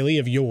 Brandon Staley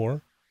of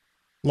your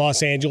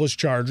Los Angeles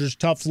Chargers.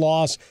 Tough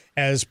loss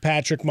as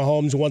Patrick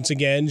Mahomes once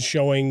again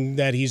showing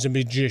that he's a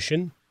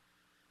magician,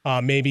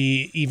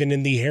 maybe even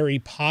in the Harry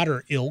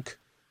Potter ilk,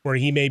 where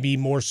he may be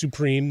more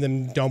supreme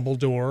than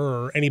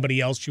Dumbledore or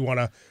anybody else you want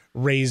to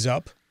raise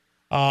up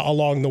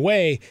along the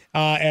way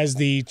as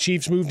the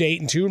Chiefs moved to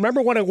 8-2.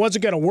 Remember when it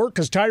wasn't going to work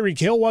because Tyreek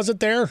Hill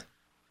wasn't there?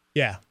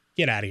 Yeah,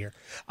 get out of here.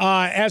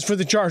 As for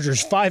the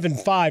Chargers,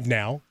 5-5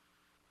 now.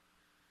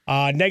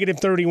 Negative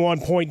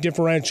 31-point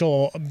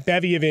differential,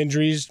 bevy of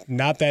injuries.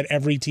 Not that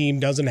every team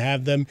doesn't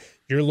have them.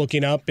 You're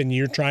looking up and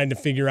you're trying to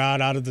figure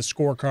out of the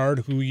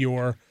scorecard who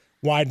your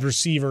wide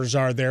receivers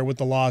are there with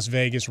the Las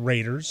Vegas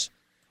Raiders.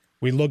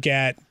 We look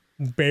at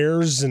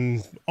Bears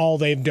and all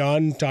they've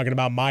done, talking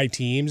about my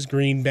teams,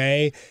 Green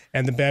Bay,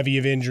 and the bevy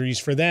of injuries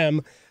for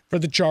them. For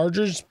the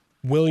Chargers,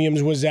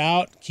 Williams was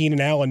out.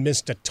 Keenan Allen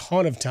missed a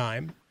ton of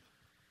time.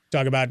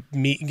 Talk about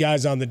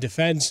guys on the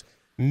defense,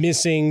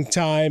 missing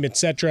time,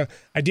 etc.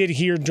 I did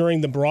hear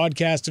during the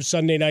broadcast of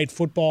Sunday Night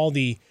Football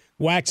the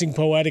waxing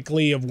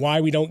poetically of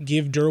why we don't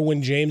give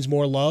Derwin James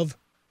more love.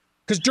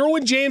 Because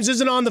Derwin James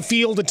isn't on the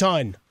field a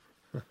ton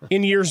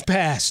in years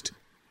past.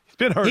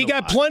 He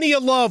got plenty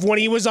of love when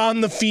he was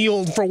on the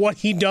field for what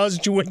he does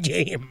to a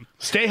game.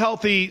 Stay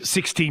healthy,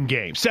 16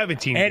 games,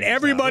 17 games. And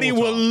everybody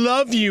will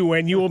love you,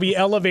 and you will be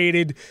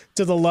elevated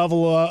to the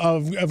level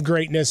of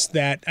greatness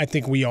that I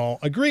think we all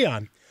agree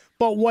on.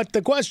 But what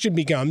the question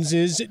becomes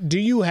is, do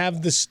you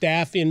have the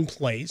staff in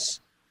place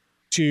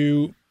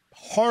to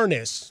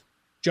harness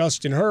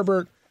Justin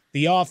Herbert,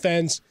 the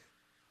offense?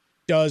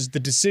 Does the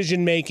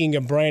decision-making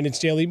of Brandon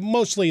Staley,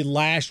 mostly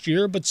last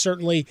year, but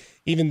certainly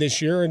even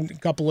this year, in a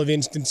couple of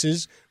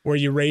instances where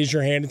you raise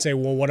your hand and say,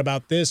 well, what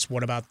about this?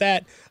 What about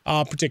that?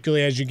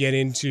 Particularly as you get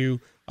into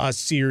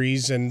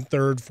series and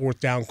third, fourth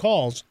down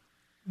calls,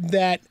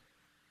 that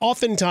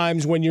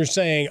oftentimes when you're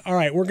saying, all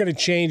right, we're going to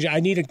change, I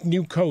need a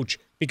new coach,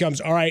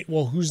 becomes, all right,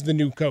 well, who's the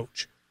new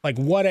coach? Like,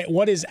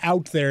 what is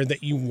out there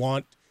that you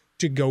want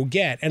to go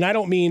get? And I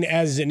don't mean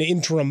as an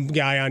interim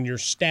guy on your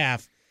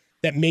staff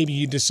that maybe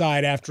you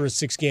decide after a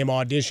 6-game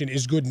audition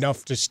is good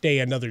enough to stay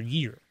another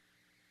year,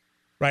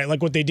 right?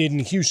 Like what they did in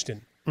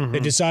Houston. Mm-hmm. They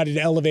decided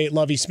to elevate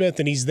Lovie Smith,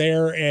 and he's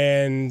there,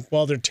 and,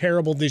 well, they're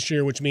terrible this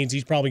year, which means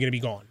he's probably going to be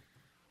gone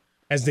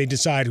as they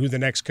decide who the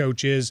next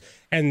coach is.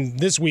 And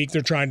this week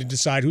they're trying to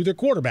decide who their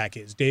quarterback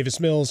is. Davis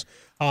Mills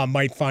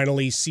might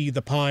finally see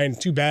the pine.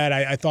 Too bad.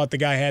 I thought the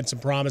guy had some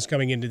promise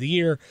coming into the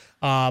year,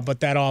 but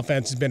that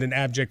offense has been an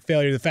abject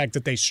failure. The fact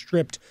that they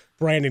stripped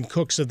Brandon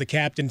Cooks of the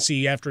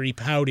captaincy after he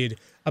pouted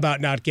about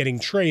not getting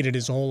traded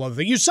is a whole other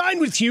thing. You signed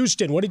with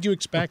Houston. What did you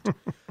expect?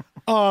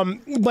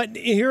 But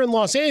here in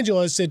Los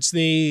Angeles, it's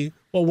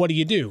well, what do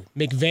you do?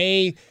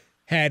 McVay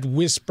had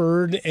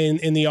whispered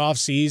in the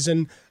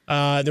offseason.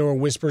 There were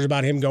whispers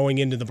about him going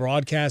into the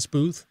broadcast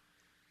booth.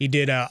 He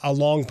did a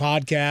long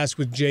podcast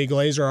with Jay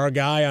Glazer, our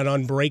guy, on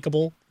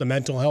Unbreakable, the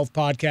mental health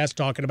podcast,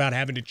 talking about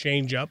having to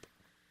change up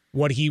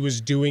what he was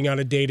doing on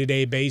a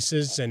day-to-day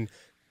basis. And,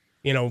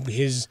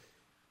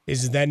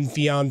 his then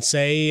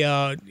fiance,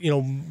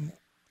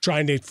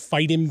 trying to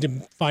fight him to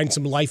find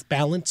some life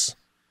balance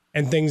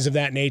and things of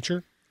that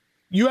nature.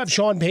 You have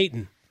Sean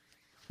Payton,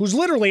 who's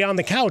literally on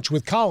the couch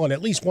with Colin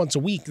at least once a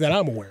week that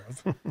I'm aware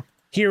of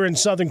here in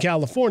Southern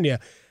California.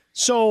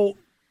 So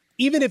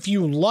even if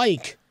you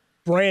like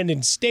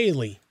Brandon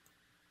Staley,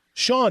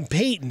 Sean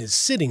Payton is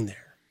sitting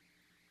there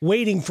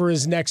waiting for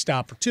his next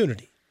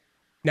opportunity.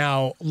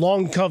 Now,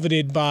 long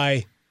coveted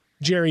by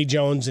Jerry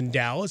Jones in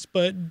Dallas,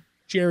 but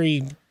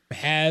Jerry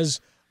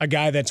has a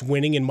guy that's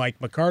winning in Mike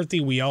McCarthy.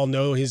 We all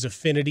know his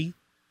affinity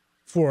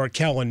for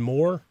Kellen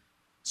Moore.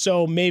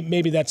 So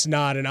maybe that's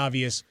not an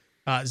obvious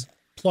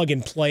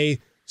plug-and-play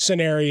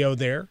scenario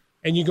there.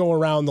 And you go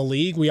around the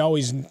league, we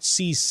always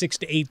see 6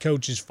 to 8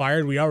 coaches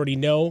fired. We already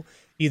know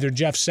either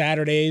Jeff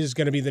Saturday is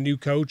going to be the new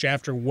coach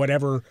after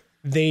whatever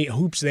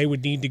hoops they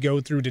would need to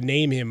go through to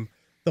name him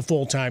the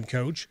full-time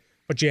coach.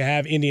 But you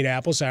have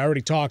Indianapolis. I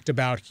already talked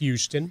about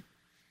Houston.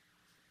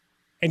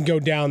 And go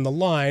down the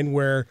line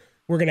where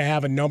we're going to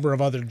have a number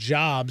of other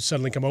jobs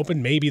suddenly come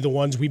open, maybe the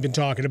ones we've been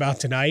talking about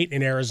tonight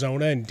in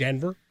Arizona and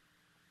Denver,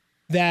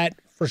 that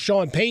for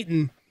Sean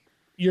Payton,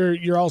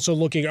 you're also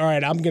looking, all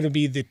right, I'm going to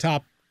be the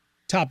top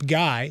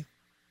guy,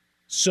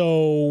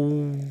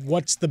 so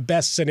what's the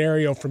best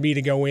scenario for me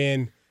to go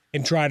in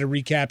and try to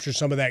recapture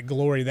some of that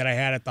glory that I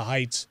had at the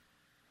Heights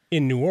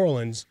in New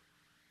Orleans?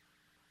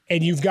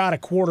 And you've got a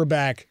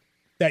quarterback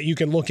that you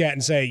can look at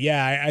and say,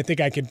 yeah, I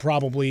think I could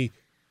probably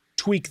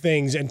tweak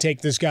things and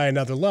take this guy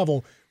another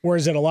level.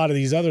 Whereas in a lot of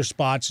these other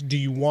spots, do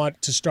you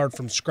want to start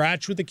from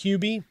scratch with a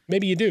QB?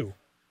 Maybe you do.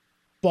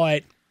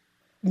 But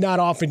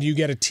not often do you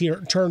get a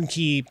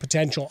turnkey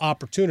potential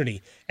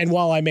opportunity. And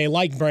while I may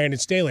like Brandon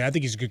Staley, I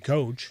think he's a good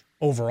coach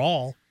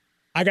overall.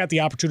 I got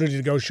the opportunity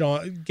to go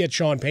get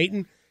Sean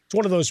Payton. It's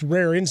one of those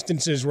rare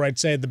instances where I'd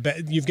say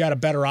you've got a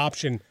better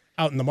option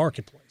out in the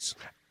marketplace.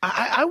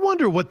 I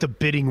wonder what the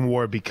bidding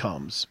war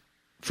becomes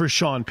for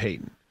Sean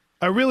Payton.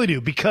 I really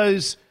do,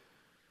 because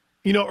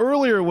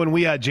earlier when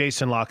we had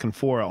Jason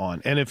LaCanfora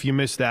on, and if you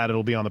missed that,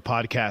 it'll be on the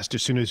podcast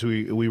as soon as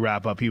we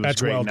wrap up. He was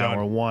great in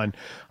hour one.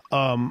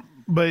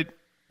 But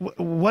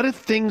what if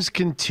things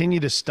continue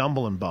to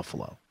stumble in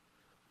Buffalo?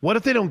 What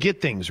if they don't get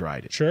things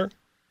right? Sure.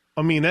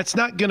 I mean, that's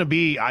not going to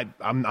be.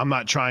 I'm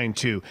not trying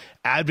to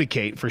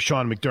advocate for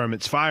Sean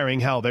McDermott's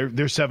firing. Hell, they're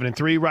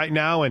 7-3 right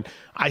now, and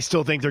I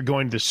still think they're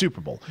going to the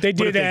Super Bowl. They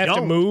did have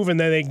to move, and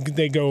then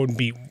they go and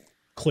beat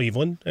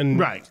Cleveland, and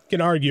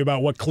can argue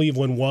about what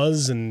Cleveland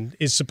was and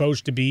is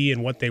supposed to be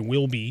and what they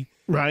will be.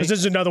 Right. Because this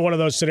is another one of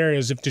those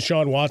scenarios. If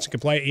Deshaun Watson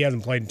could play, he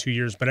hasn't played in 2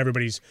 years, but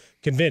everybody's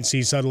convinced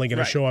he's suddenly going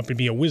to show up and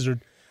be a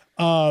wizard.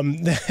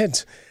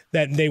 That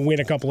they win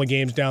a couple of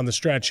games down the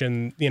stretch,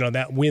 and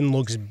that win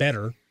looks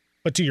better.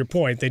 But to your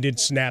point, they did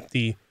snap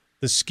the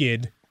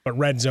skid, but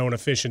red zone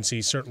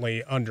efficiency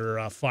certainly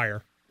under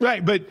fire.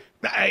 Right, but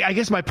I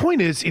guess my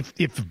point is,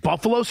 if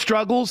Buffalo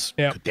struggles,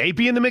 could they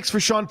be in the mix for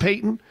Sean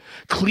Payton?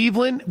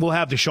 Cleveland will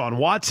have Deshaun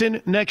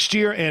Watson next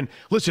year. And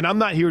listen, I'm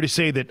not here to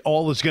say that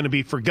all is going to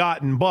be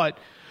forgotten, but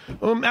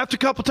after a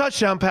couple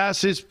touchdown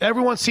passes,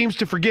 everyone seems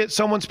to forget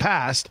someone's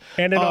past.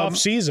 And an off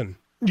season.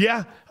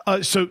 Yeah.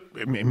 So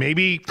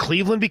maybe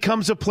Cleveland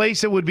becomes a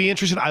place that would be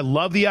interested. I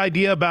love the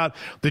idea about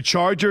the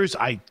Chargers.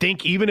 I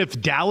think even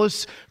if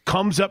Dallas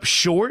comes up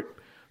short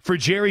for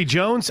Jerry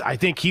Jones, I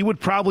think he would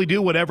probably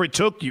do whatever it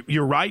took.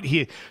 You're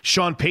right.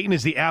 Sean Payton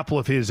is the apple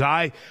of his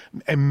eye.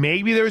 And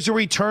maybe there's a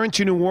return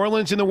to New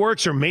Orleans in the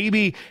works, or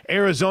maybe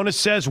Arizona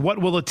says, what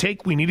will it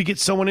take? We need to get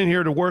someone in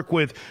here to work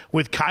with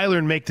Kyler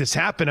and make this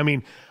happen. I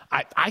mean,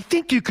 I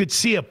think you could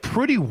see a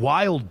pretty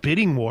wild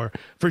bidding war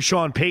for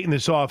Sean Payton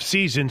this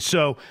offseason.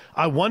 So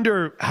I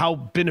wonder how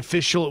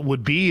beneficial it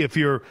would be if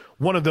you're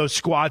one of those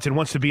squads and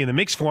wants to be in the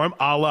mix for him,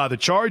 a la the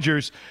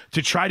Chargers,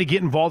 to try to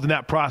get involved in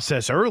that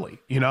process early.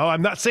 You know,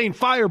 I'm not saying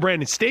fire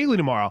Brandon Staley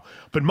tomorrow,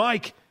 but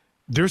Mike,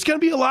 there's going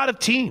to be a lot of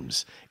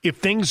teams if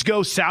things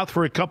go south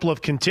for a couple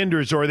of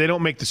contenders or they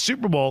don't make the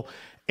Super Bowl.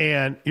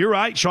 And you're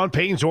right, Sean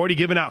Payton's already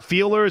given out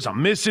feelers.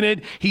 I'm missing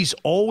it. He's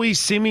always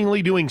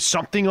seemingly doing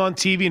something on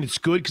TV, and it's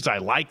good because I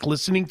like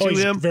listening to him.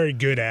 He's very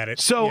good at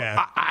it. So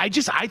yeah. I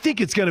think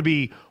it's going to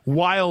be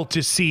wild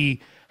to see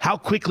how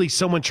quickly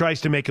someone tries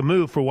to make a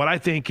move for what I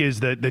think is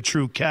the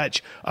true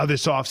catch of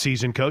this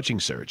offseason coaching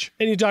search.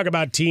 And you talk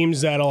about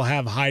teams that'll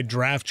have high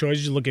draft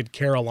choices. You look at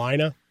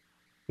Carolina,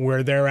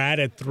 where they're at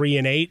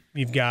 3-8.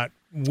 You've got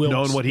Wilkes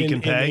knowing what he can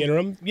pay in the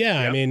interim.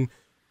 Yeah, yep. I mean,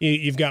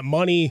 you've got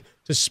money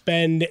to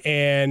spend,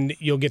 and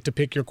you'll get to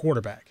pick your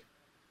quarterback.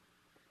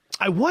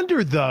 I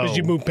wonder, though, because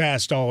you move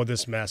past all of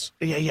this mess.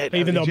 Yeah.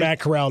 Even though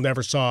Matt Corral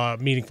never saw a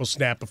meaningful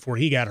snap before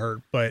he got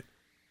hurt, but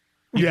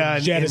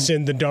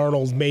jettison the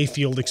Darnold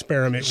Mayfield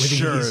experiment with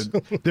ease.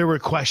 There were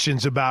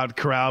questions about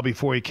Corral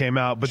before he came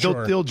out, but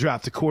they'll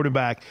draft a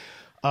quarterback.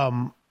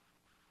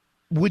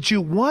 Would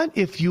you want,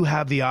 if you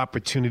have the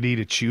opportunity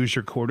to choose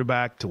your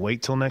quarterback, to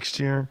wait till next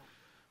year?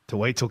 To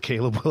wait till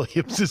Caleb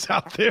Williams is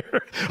out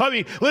there? I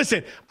mean,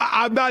 listen,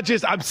 I'm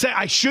saying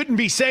I shouldn't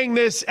be saying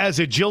this as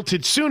a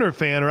jilted Sooner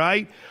fan,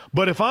 right?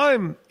 But if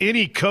I'm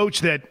any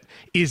coach that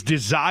is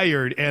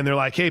desired and they're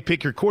like, hey,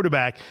 pick your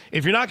quarterback,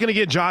 if you're not going to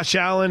get Josh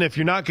Allen, if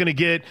you're not going to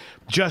get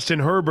Justin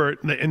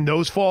Herbert and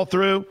those fall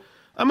through,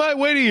 I might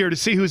wait a year to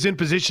see who's in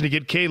position to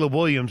get Caleb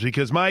Williams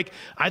because, Mike,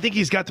 I think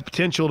he's got the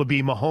potential to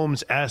be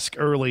Mahomes-esque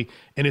early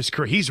in his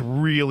career. He's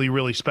really,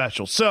 really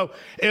special. So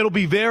it'll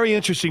be very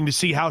interesting to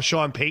see how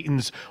Sean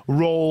Payton's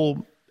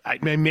role,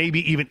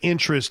 maybe even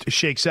interest,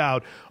 shakes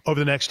out over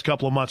the next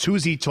couple of months.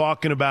 Who's he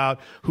talking about?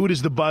 Who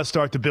does the buzz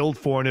start to build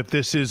for? And if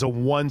this is a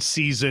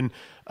one-season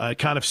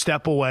kind of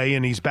step away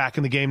and he's back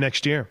in the game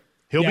next year.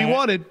 He'll be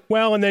wanted.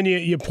 Well, and then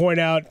you point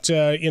out,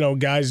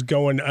 guys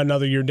going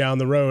another year down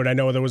the road. I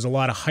know there was a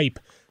lot of hype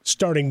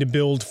starting to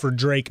build for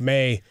Drake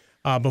May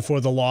before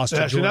the loss to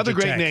Georgia Tech. That's another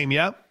great name,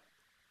 yeah.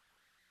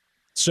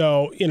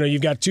 So,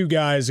 you've got two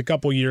guys a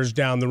couple years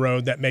down the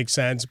road that makes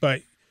sense.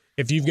 But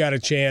if you've got a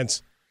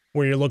chance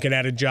where you're looking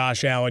at a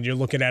Josh Allen, you're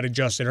looking at a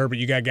Justin Herbert,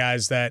 you got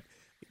guys that,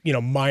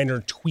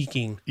 minor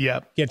tweaking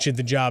get you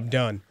the job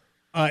done.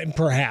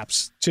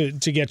 Perhaps to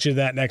get you to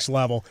that next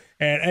level.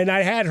 And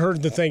I had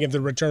heard the thing of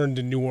the return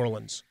to New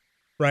Orleans,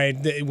 right?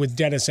 With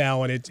Dennis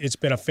Allen, it's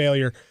been a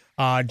failure.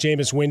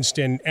 Jameis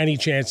Winston, any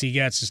chance he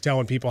gets, is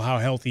telling people how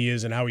healthy he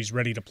is and how he's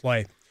ready to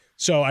play.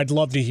 So I'd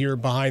love to hear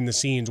behind the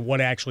scenes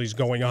what actually is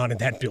going on in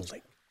that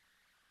building.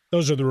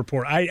 Those are the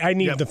reports. I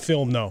need the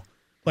film, though.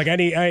 Like I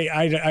need.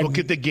 I look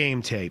at the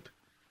game tape.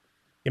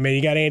 I mean,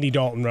 you got Andy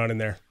Dalton running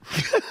there,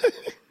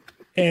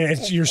 and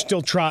you're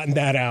still trotting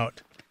that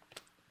out.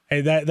 Hey,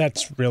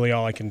 that's really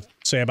all I can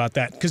say about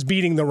that because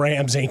beating the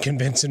Rams ain't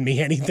convincing me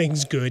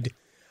anything's good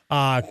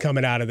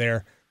coming out of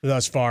there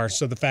thus far.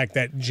 So the fact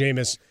that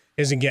Jameis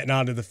isn't getting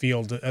onto the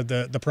field,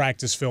 the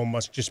practice film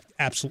must just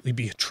absolutely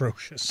be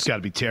atrocious. It's got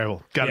to be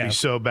terrible. Got to be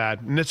so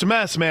bad. And it's a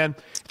mess, man.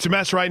 It's a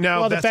mess right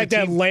now. Well, the fact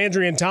that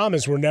Landry and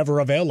Thomas were never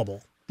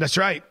available. That's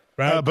right.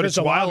 Right? But Chris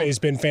Olave has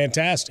been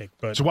fantastic.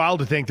 But it's wild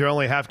to think they're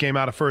only a half game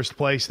out of first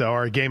place, though,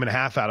 or a game and a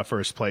half out of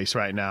first place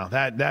right now.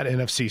 That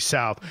NFC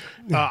South.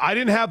 I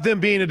didn't have them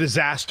being a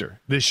disaster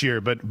this year,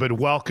 but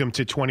welcome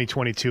to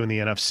 2022 in the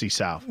NFC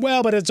South.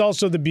 Well, but it's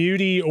also the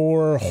beauty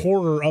or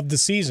horror of the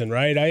season,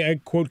 right? I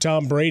quote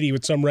Tom Brady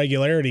with some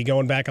regularity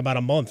going back about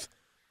a month,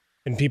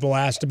 and people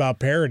asked about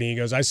parity. He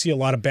goes, I see a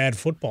lot of bad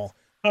football.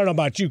 I don't know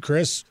about you,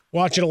 Chris.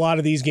 Watching a lot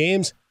of these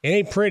games, it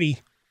ain't pretty.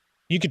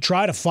 You could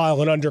try to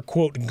file it under,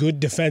 quote,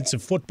 good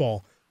defensive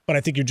football, but I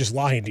think you're just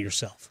lying to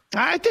yourself.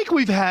 I think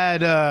we've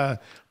had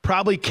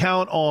probably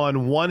count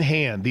on one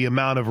hand the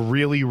amount of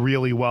really,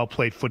 really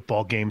well-played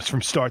football games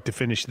from start to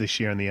finish this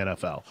year in the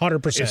NFL.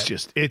 100%. It's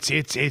just,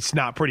 it's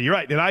not pretty. You're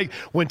right. And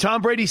when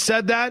Tom Brady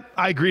said that,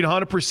 I agreed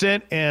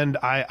 100%, and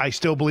I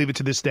still believe it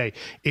to this day.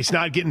 It's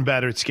not getting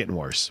better. It's getting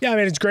worse. Yeah, I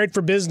mean, it's great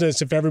for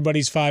business if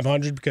everybody's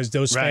 500 because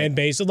those fan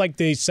bases, like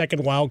the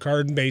second wild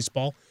card in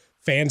baseball,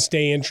 fans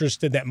stay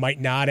interested that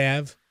might not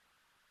have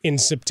in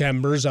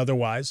September's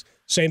otherwise.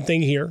 Same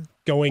thing here.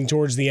 going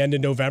towards the end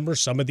of November,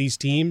 some of these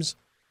teams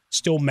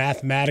still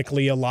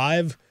mathematically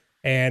alive.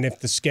 And if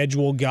the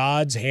schedule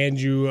gods hand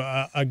you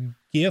a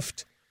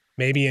gift,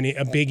 maybe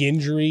a big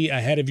injury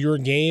ahead of your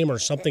game or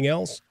something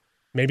else,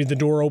 maybe the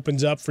door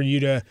opens up for you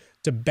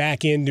to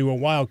back into a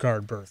wild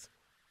card berth.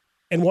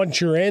 And once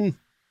you're in,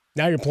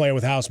 now you're playing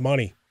with house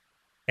money.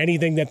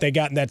 Anything that they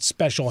got in that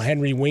special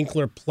Henry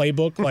Winkler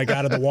playbook, like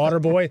out of the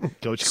Waterboy,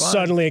 Coach Klein.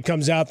 Suddenly it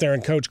comes out there,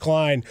 and Coach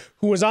Klein,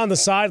 who was on the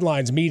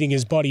sidelines meeting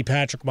his buddy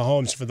Patrick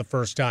Mahomes for the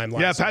first time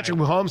last night. Yeah, Patrick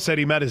Mahomes said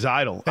he met his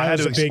idol. I had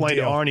to explain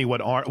to Arnie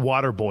what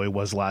Waterboy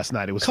was last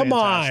night. It was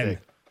fantastic. Come on.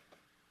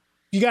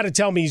 You got to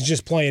tell me he's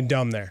just playing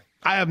dumb there.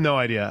 I have no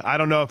idea. I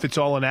don't know if it's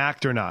all an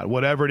act or not.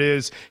 Whatever it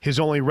is, his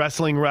only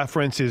wrestling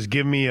reference is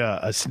give me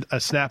a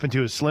snap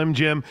into a Slim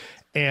Jim,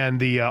 and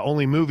the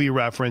only movie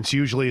reference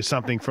usually is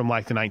something from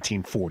like the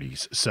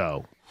 1940s.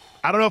 So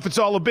I don't know if it's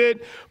all a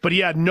bit, but he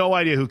had no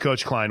idea who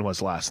Coach Klein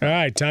was last night. All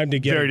right, time to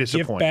get a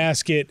gift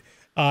basket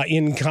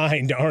in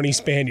kind to Arnie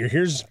Spanier.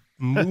 Here's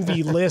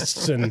movie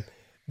lists and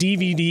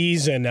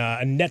DVDs and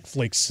a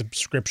Netflix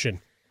subscription.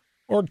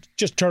 Or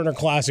just Turner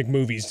Classic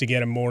Movies to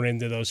get him more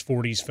into those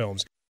 40s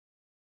films.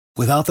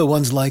 Without the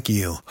ones like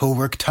you, who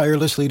work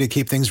tirelessly to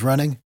keep things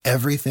running,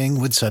 everything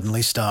would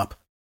suddenly stop.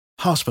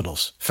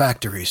 Hospitals,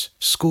 factories,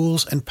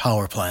 schools, and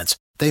power plants,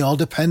 they all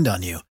depend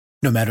on you.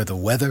 No matter the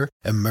weather,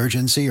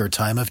 emergency, or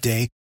time of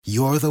day,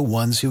 you're the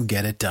ones who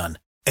get it done.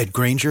 At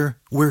Grainger,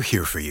 we're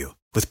here for you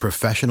with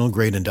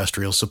professional-grade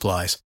industrial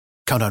supplies.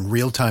 Count on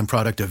real-time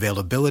product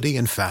availability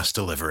and fast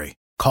delivery.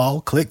 Call,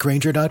 click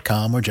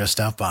Grainger.com, or just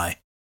stop by.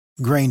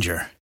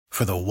 Grainger,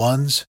 for the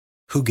ones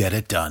who get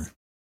it done.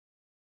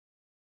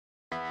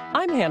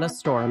 I'm Hannah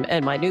Storm,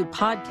 and my new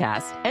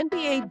podcast,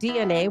 NBA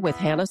DNA with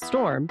Hannah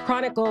Storm,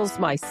 chronicles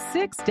my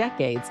 6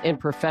 decades in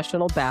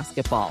professional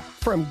basketball.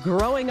 From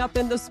growing up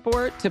in the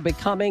sport to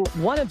becoming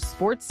one of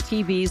sports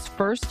TV's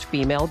first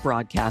female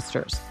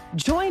broadcasters.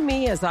 Join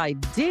me as I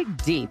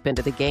dig deep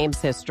into the game's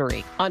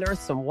history,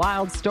 unearth some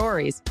wild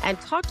stories, and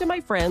talk to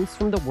my friends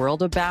from the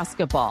world of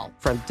basketball,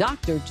 from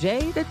Dr.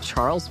 J to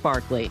Charles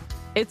Barkley.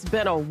 It's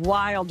been a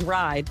wild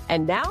ride,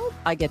 and now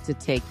I get to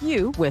take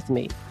you with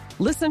me.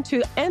 Listen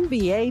to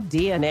NBA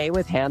DNA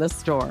with Hannah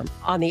Storm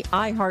on the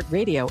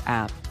iHeartRadio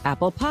app,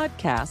 Apple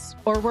Podcasts,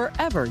 or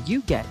wherever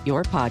you get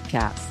your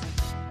podcasts.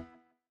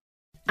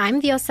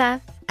 I'm Diosa.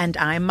 And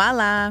I'm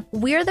Mala.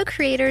 We're the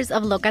creators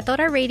of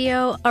Locatora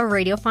Radio, a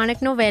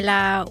radiophonic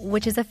novela,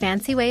 which is a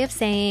fancy way of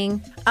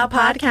saying a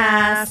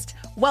podcast.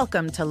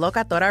 Welcome to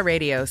Locatora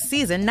Radio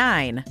Season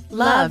 9.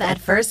 Love at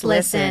First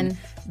Listen.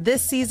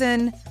 This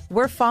season,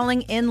 we're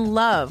falling in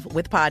love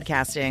with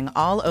podcasting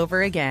all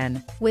over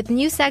again. With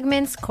new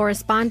segments,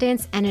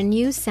 correspondence, and a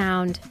new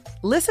sound.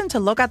 Listen to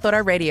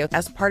Locatora Radio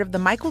as part of the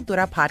My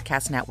Cultura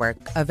Podcast Network.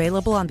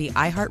 Available on the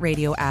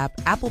iHeartRadio app,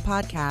 Apple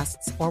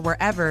Podcasts, or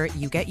wherever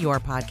you get your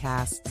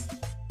podcasts.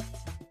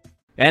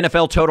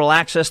 NFL Total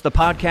Access, the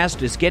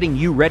podcast, is getting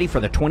you ready for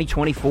the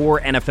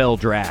 2024 NFL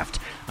Draft.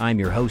 I'm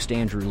your host,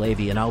 Andrew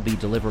Levy, and I'll be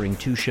delivering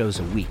 2 shows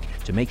a week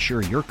to make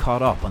sure you're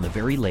caught up on the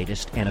very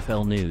latest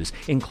NFL news,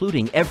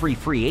 including every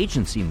free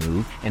agency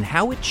move and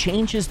how it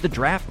changes the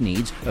draft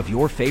needs of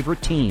your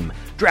favorite team.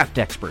 Draft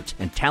experts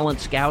and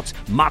talent scouts,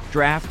 mock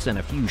drafts, and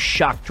a few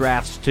shock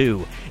drafts,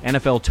 too.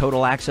 NFL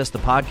Total Access, the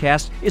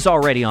podcast, is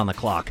already on the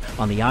clock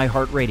on the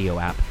iHeartRadio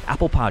app,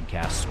 Apple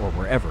Podcasts, or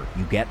wherever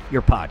you get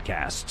your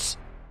podcasts.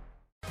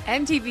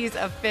 MTV's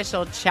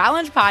official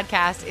Challenge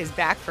podcast is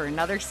back for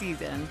another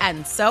season.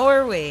 And so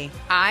are we.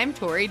 I'm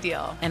Tori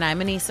Deal. And I'm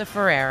Anissa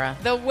Ferreira.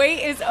 The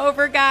wait is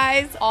over,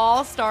 guys.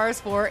 All Stars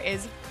 4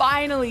 is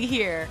finally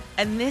here.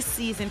 And this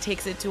season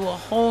takes it to a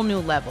whole new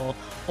level.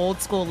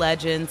 Old school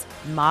legends,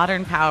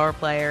 modern power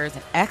players,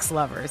 and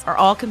ex-lovers are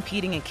all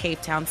competing in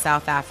Cape Town,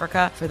 South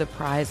Africa for the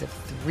prize of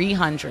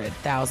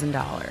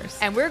 $300,000.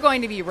 And we're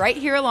going to be right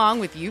here along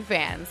with you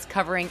fans,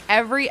 covering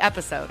every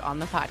episode on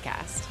the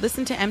podcast.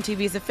 Listen to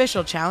MTV's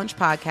official Challenge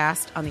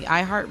podcast on the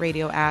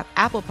iHeartRadio app,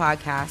 Apple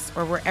Podcasts,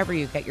 or wherever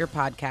you get your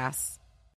podcasts.